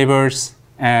 nearest neighbors,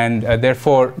 and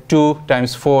therefore 2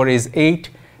 times 4 is 8,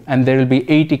 and there will be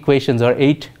 8 equations, or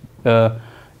 8,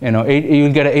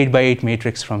 you'll get an 8 by 8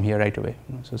 matrix from here right away.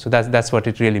 So that's what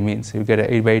it really means. You get an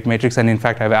 8 by 8 matrix, and in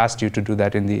fact I've asked you to do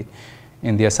that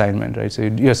in the assignment, right? So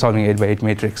you're solving 8 by 8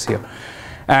 matrix here.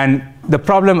 And the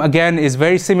problem again is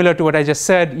very similar to what I just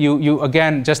said. You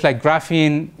again, just like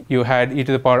graphene, you had e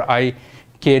to the power I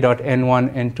k dot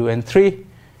n1, n2, n3.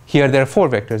 Here there are 4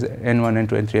 vectors, n1, n2,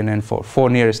 n3, and n4, 4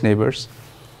 nearest neighbors.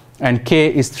 And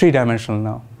k is 3-dimensional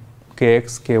now.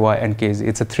 Kx, ky, and kz.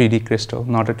 It's a 3D crystal,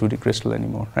 not a 2D crystal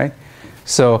anymore, right?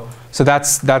 So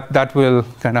that will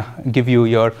kind of give you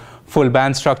your full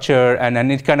band structure,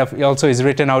 and it kind of also is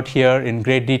written out here in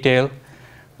great detail.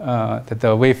 That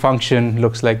the wave function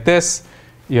looks like this.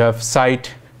 You have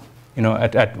site,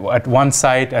 at one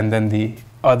site, and then the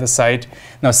other site.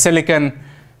 Now silicon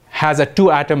has a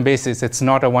 2-atom basis. It's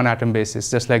not a 1-atom basis,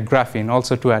 just like graphene,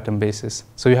 also 2-atom basis.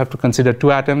 So you have to consider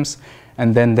 2 atoms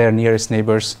and then their nearest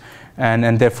neighbors,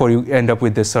 and therefore you end up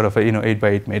with this sort of a 8 by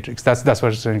 8 matrix. That's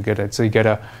what it's going to get at. So you get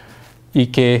a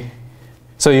EK.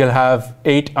 So you'll have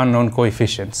 8 unknown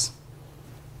coefficients.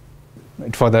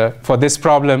 For this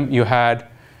problem, you had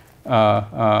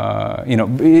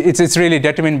it's really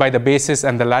determined by the basis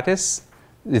and the lattice.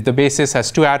 If the basis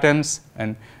has 2 atoms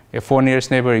and a 4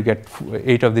 nearest neighbor, you get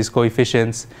 8 of these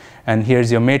coefficients. And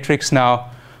here's your matrix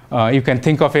now. You can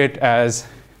think of it as,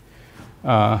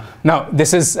 now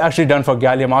this is actually done for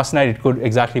gallium arsenide. It could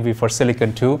exactly be for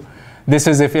silicon too. This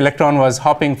is if electron was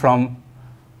hopping from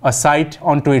a site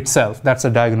onto itself. That's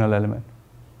a diagonal element.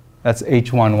 That's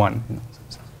H11.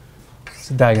 It's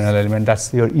a diagonal element.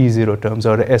 That's your E0 terms,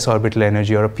 or a s orbital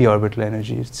energy, or a p orbital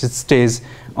energy. It stays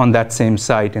on that same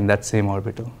site in that same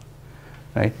orbital,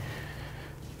 right?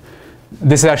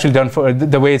 This is actually done for,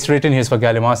 the way it's written here is for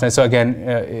gallium arsenide. So again,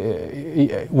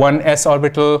 1 s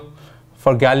orbital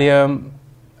for gallium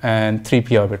and 3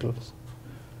 p orbitals.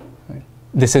 Right?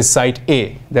 This is site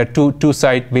A. There are two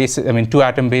site bases, 2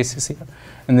 atom bases here.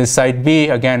 And this site B,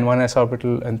 again, 1 s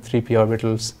orbital and 3 p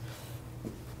orbitals.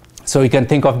 So you can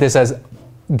think of this as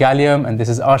gallium, and this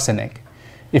is arsenic.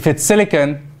 If it's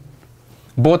silicon,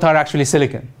 both are actually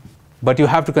silicon, but you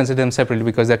have to consider them separately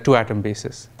because they're 2 atom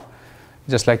bases.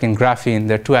 Just like in graphene,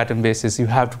 they're 2 atom bases, you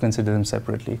have to consider them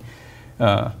separately.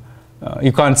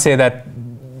 You can't say that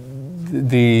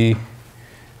the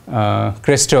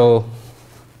crystal.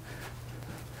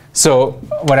 So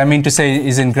what I mean to say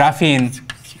is in graphene,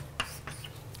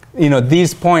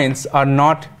 these points are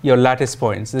not your lattice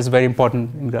points. This is very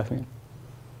important in graphene.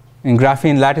 In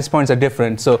graphene, lattice points are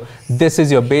different. So this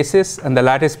is your basis, and the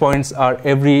lattice points are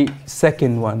every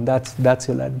second one.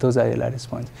 Those are your lattice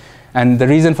points. And the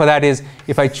reason for that is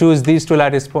if I choose these 2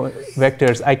 lattice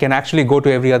vectors, I can actually go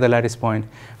to every other lattice point.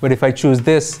 But if I choose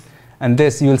this and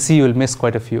this, you'll see you'll miss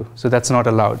quite a few. So that's not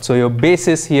allowed. So your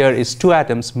basis here is 2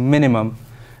 atoms minimum,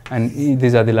 and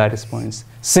these are the lattice points.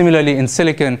 Similarly, in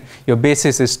silicon, your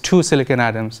basis is 2 silicon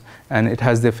atoms, and it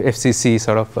has the FCC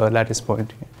sort of lattice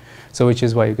point here. So which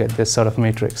is why you get this sort of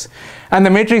matrix. And the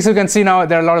matrix, you can see now,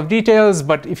 there are a lot of details,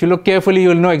 but if you look carefully,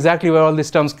 you'll know exactly where all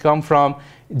these terms come from.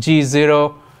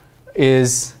 G0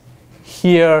 is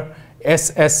here,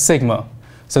 SS sigma.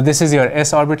 So this is your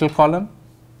S orbital column,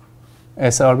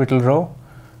 S orbital row,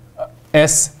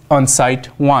 S on site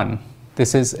 1.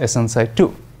 This is S on site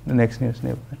 2, the next nearest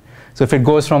neighbor. So if it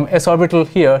goes from S orbital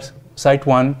here, site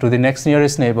 1, to the next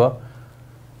nearest neighbor,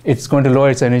 it's going to lower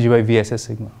its energy by VSS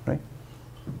sigma, right?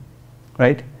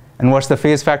 Right? And what's the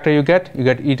phase factor you get? You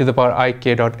get e to the power I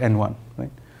k dot n1, right?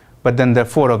 But then there are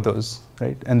 4 of those,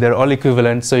 right? And they're all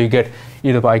equivalent, so you get e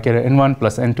to the power I k dot n1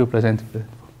 plus n2 plus n3 plus n4,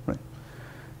 right?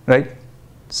 Right?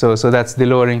 So that's the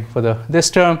lowering for this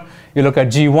term. You look at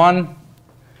G1.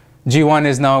 G1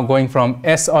 is now going from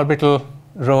S orbital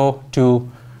row to,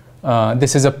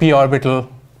 this is a p orbital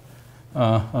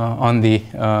on the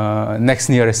next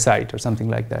nearest site or something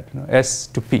like that, S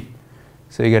to p.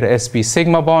 So you get a sp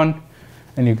sigma bond,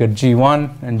 and you get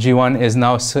G1, and G1 is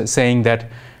now saying that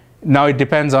now it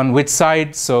depends on which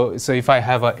side. So if I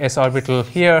have a s orbital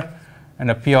here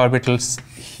and a p orbital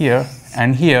here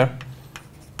and here,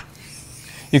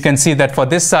 you can see that for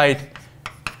this side,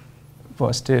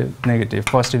 positive, negative,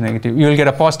 you will get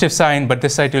a positive sign, but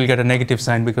this side you will get a negative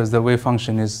sign because the wave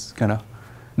function is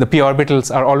the p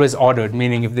orbitals are always ordered,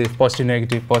 meaning if they're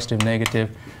positive, negative,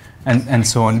 and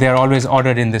so on, they are always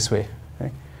ordered in this way.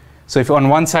 Right? So if on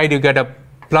one side you get a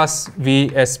plus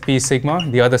VSP sigma.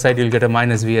 The other side, you'll get a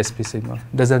minus VSP sigma.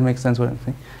 Does that make sense what I'm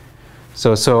saying?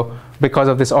 So because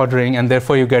of this ordering, and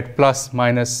therefore you get plus,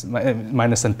 minus,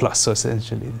 minus, and plus, so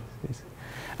essentially.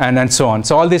 And so on.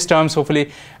 So all these terms,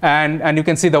 hopefully, and you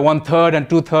can see the 1/3 and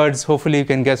 2/3, hopefully you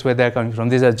can guess where they're coming from.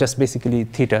 These are just basically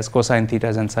theta's, cosine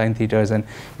theta's, and sine theta's, and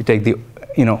you take the,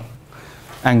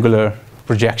 angular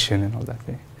projection and all that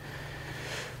way.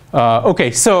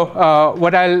 Okay, so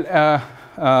what I'll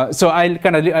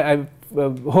kind of,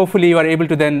 hopefully you are able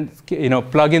to then,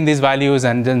 plug in these values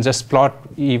and then just plot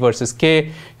E versus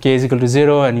K. K is equal to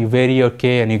 0, and you vary your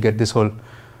K, and you get this whole,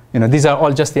 these are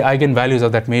all just the eigenvalues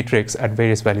of that matrix at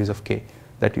various values of K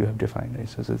that you have defined. Right?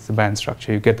 So it's the band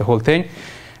structure. You get the whole thing.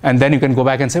 And then you can go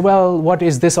back and say, well, what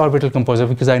is this orbital composite?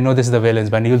 Because I know this is the valence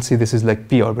band. You'll see this is like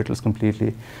p orbitals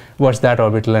completely. What's that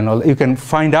orbital and all? You can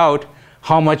find out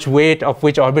how much weight of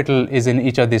which orbital is in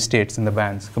each of these states in the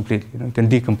bands completely. You can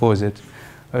decompose it,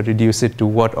 reduce it to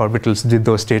what orbitals did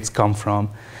those states come from,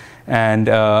 and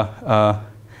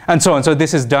so on. So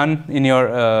this is done in your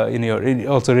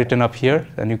also written up here,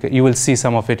 and you will see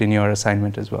some of it in your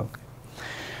assignment as well.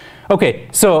 Okay,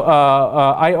 so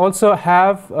I also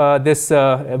have this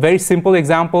very simple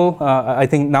example. I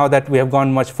think now that we have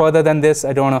gone much further than this,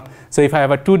 I don't know. So if I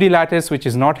have a 2D lattice, which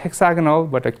is not hexagonal,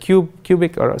 but a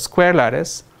cubic or a square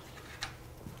lattice,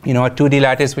 a 2D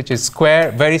lattice which is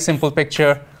square, very simple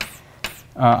picture.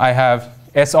 I have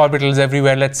s orbitals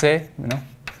everywhere, let's say,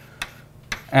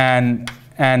 and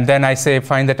then I say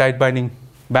find the tight binding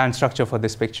band structure for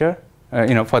this picture.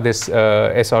 For this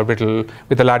s orbital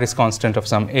with a lattice constant of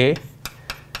some a.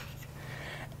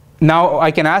 Now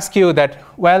I can ask you that,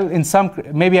 well,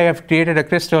 maybe I have created a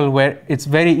crystal where it's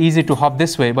very easy to hop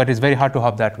this way, but it's very hard to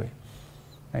hop that way,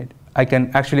 right? I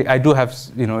do have,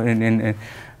 in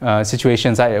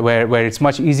situations where it's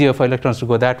much easier for electrons to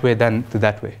go that way than to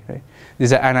that way, right?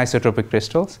 These are anisotropic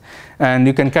crystals, and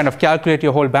you can kind of calculate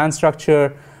your whole band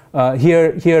structure.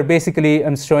 Here basically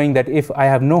I'm showing that if I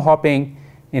have no hopping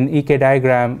in EK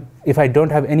diagram, if I don't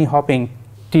have any hopping,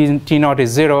 T naught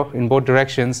is 0 in both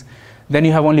directions, then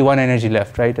you have only one energy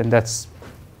left, right? And that's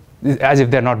as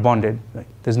if they're not bonded, right?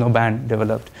 There's no band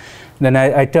developed. Then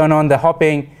I turn on the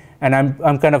hopping, and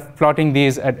I'm kind of plotting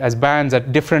these as bands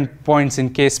at different points in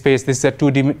K space. This is a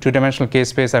two-dimensional K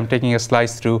space. I'm taking a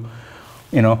slice through,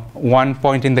 one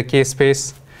point in the K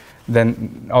space,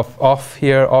 then off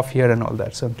here, and all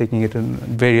that. So I'm taking it in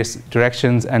various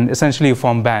directions, and essentially you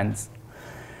form bands.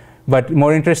 But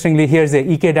more interestingly, here's the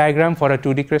EK diagram for a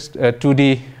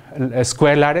 2D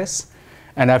square lattice.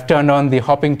 And I've turned on the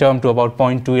hopping term to about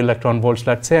 0.2 electron volts,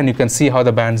 let's say, and you can see how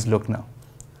the bands look now.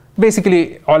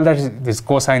 Basically, all that is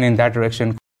cosine in that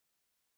direction,